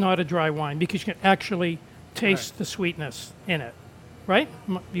 it's not a dry wine because you can actually taste the sweetness in it. Right?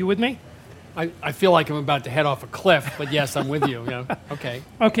 You with me? I feel like I'm about to head off a cliff, but yes, I'm with you. Yeah. Okay.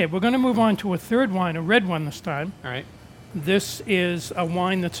 Okay, we're going to move on to a third wine, a red one this time. All right. This is a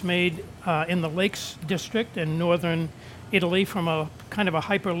wine that's made in the Lakes district in northern Italy from a kind of a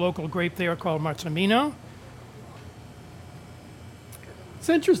hyper-local grape there called Marzemino. It's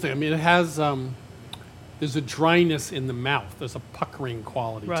interesting. I mean, it has, there's a dryness in the mouth. There's a puckering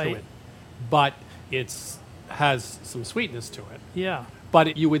quality to it. But it has some sweetness to it. Yeah.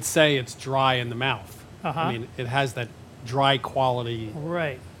 But you would say it's dry in the mouth. Uh-huh. I mean, it has that dry quality.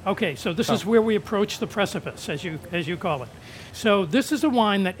 Right. Okay, so this is where we approach the precipice, as you call it. So this is a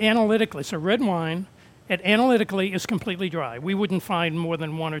wine that analytically, it's a red wine, it analytically is completely dry. We wouldn't find more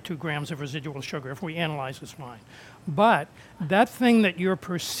than 1 or 2 grams of residual sugar if we analyze this wine. But that thing that you're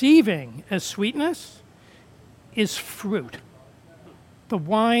perceiving as sweetness is fruit. The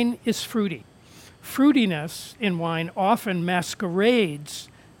wine is fruity. Fruitiness in wine often masquerades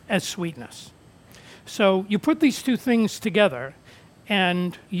as sweetness. So you put these two things together,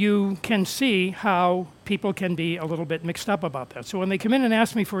 and you can see how people can be a little bit mixed up about that. So when they come in and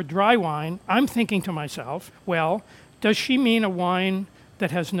ask me for a dry wine, I'm thinking to myself, well, does she mean a wine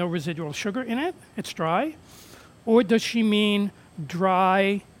that has no residual sugar in it? It's dry? Or does she mean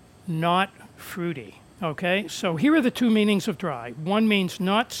dry, not fruity? Okay, so here are the 2 meanings of dry. One means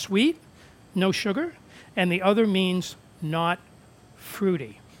not sweet, no sugar, and the other means not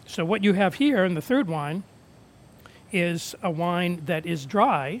fruity. So what you have here in the third wine is a wine that is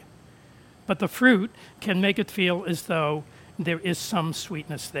dry, but the fruit can make it feel as though there is some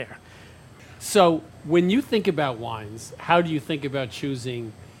sweetness there. So when you think about wines, how do you think about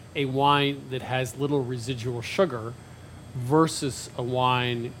choosing a wine that has little residual sugar versus a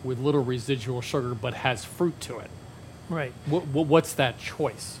wine with little residual sugar but has fruit to it? Right. What's that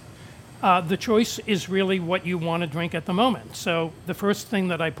choice? The choice is really what you want to drink at the moment. So the first thing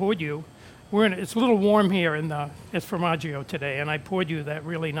that I poured you, it's a little warm here in the Formaggio today, and I poured you that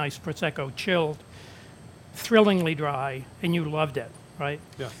really nice Prosecco, chilled, thrillingly dry, and you loved it, right?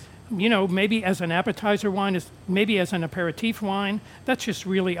 Yes. You know, maybe as an appetizer wine, maybe as an aperitif wine, that's just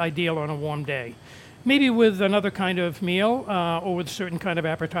really ideal on a warm day. Maybe with another kind of meal or with certain kind of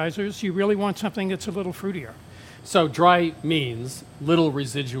appetizers, you really want something that's a little fruitier. So dry means little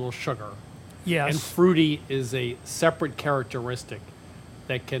residual sugar. Yes. And fruity is a separate characteristic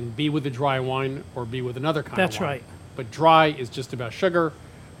that can be with a dry wine or be with another kind That's of wine. right. but dry is just about sugar.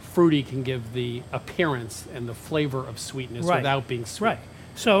 Fruity can give the appearance and the flavor of sweetness without being sweet. Right.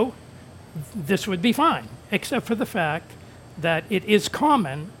 So this would be fine, except for the fact that it is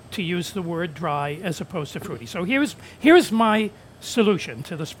common to use the word dry as opposed to fruity. So here's my solution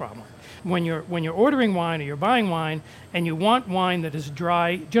to this problem. When you're ordering wine or you're buying wine and you want wine that is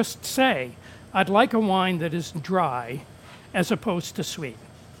dry, just say, I'd like a wine that is dry as opposed to sweet.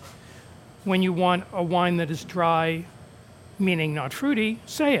 When you want a wine that is dry, meaning not fruity,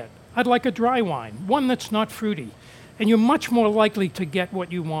 say it. I'd like a dry wine, one that's not fruity. And you're much more likely to get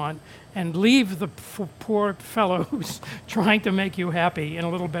what you want and leave the poor fellow who's trying to make you happy in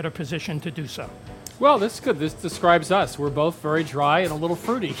a little better position to do so. Well, that's good. This describes us. We're both very dry and a little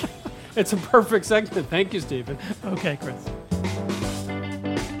fruity. It's a perfect segment. Thank you, Stephen. Okay, Chris.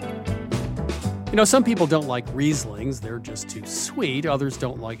 You know, some people don't like Rieslings. They're just too sweet. Others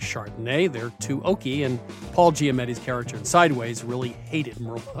don't like Chardonnay. They're too oaky. And Paul Giamatti's character in Sideways really hated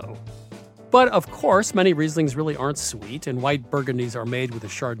Merlot. But, of course, many Rieslings really aren't sweet, and white Burgundies are made with a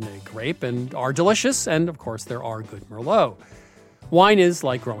Chardonnay grape and are delicious, and, of course, there are good Merlot. Wine is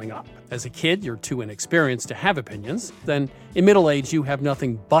like growing up. As a kid, you're too inexperienced to have opinions. Then, in middle age, you have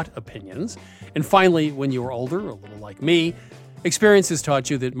nothing but opinions. And finally, when you were older, a little like me, experiences taught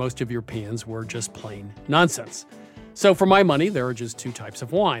you that most of your opinions were just plain nonsense. So for my money, there are just two types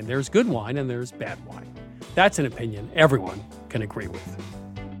of wine. There's good wine and there's bad wine. That's an opinion everyone can agree with.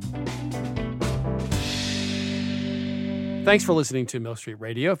 Thanks for listening to Milk Street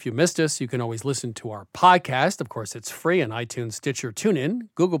Radio. If you missed us, you can always listen to our podcast. Of course, it's free on iTunes, Stitcher, TuneIn,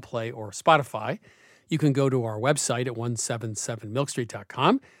 Google Play, or Spotify. You can go to our website at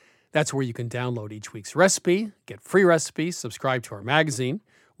 177milkstreet.com. That's where you can download each week's recipe, get free recipes, subscribe to our magazine,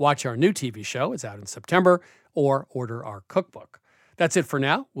 watch our new TV show, it's out in September, or order our cookbook. That's it for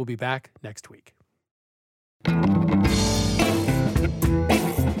now. We'll be back next week.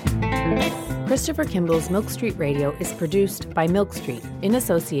 Christopher Kimball's Milk Street Radio is produced by Milk Street in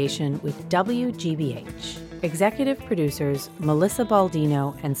association with WGBH. Executive producers Melissa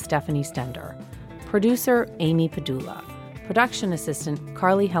Baldino and Stephanie Stender. Producer Amy Padula. Production assistant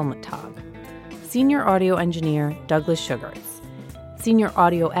Carly Helmuttag. Senior audio engineer Douglas Sugarts. Senior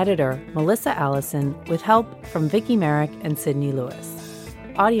audio editor Melissa Allison with help from Vicki Merrick and Sydney Lewis.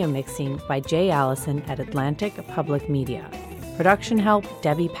 Audio mixing by Jay Allison at Atlantic Public Media. Production help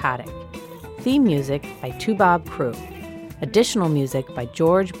Debbie Paddock. Theme music by Tubob Crew. Additional music by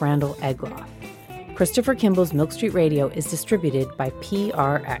George Brandel Egloff. Christopher Kimball's Milk Street Radio is distributed by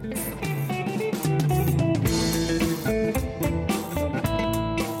PRX.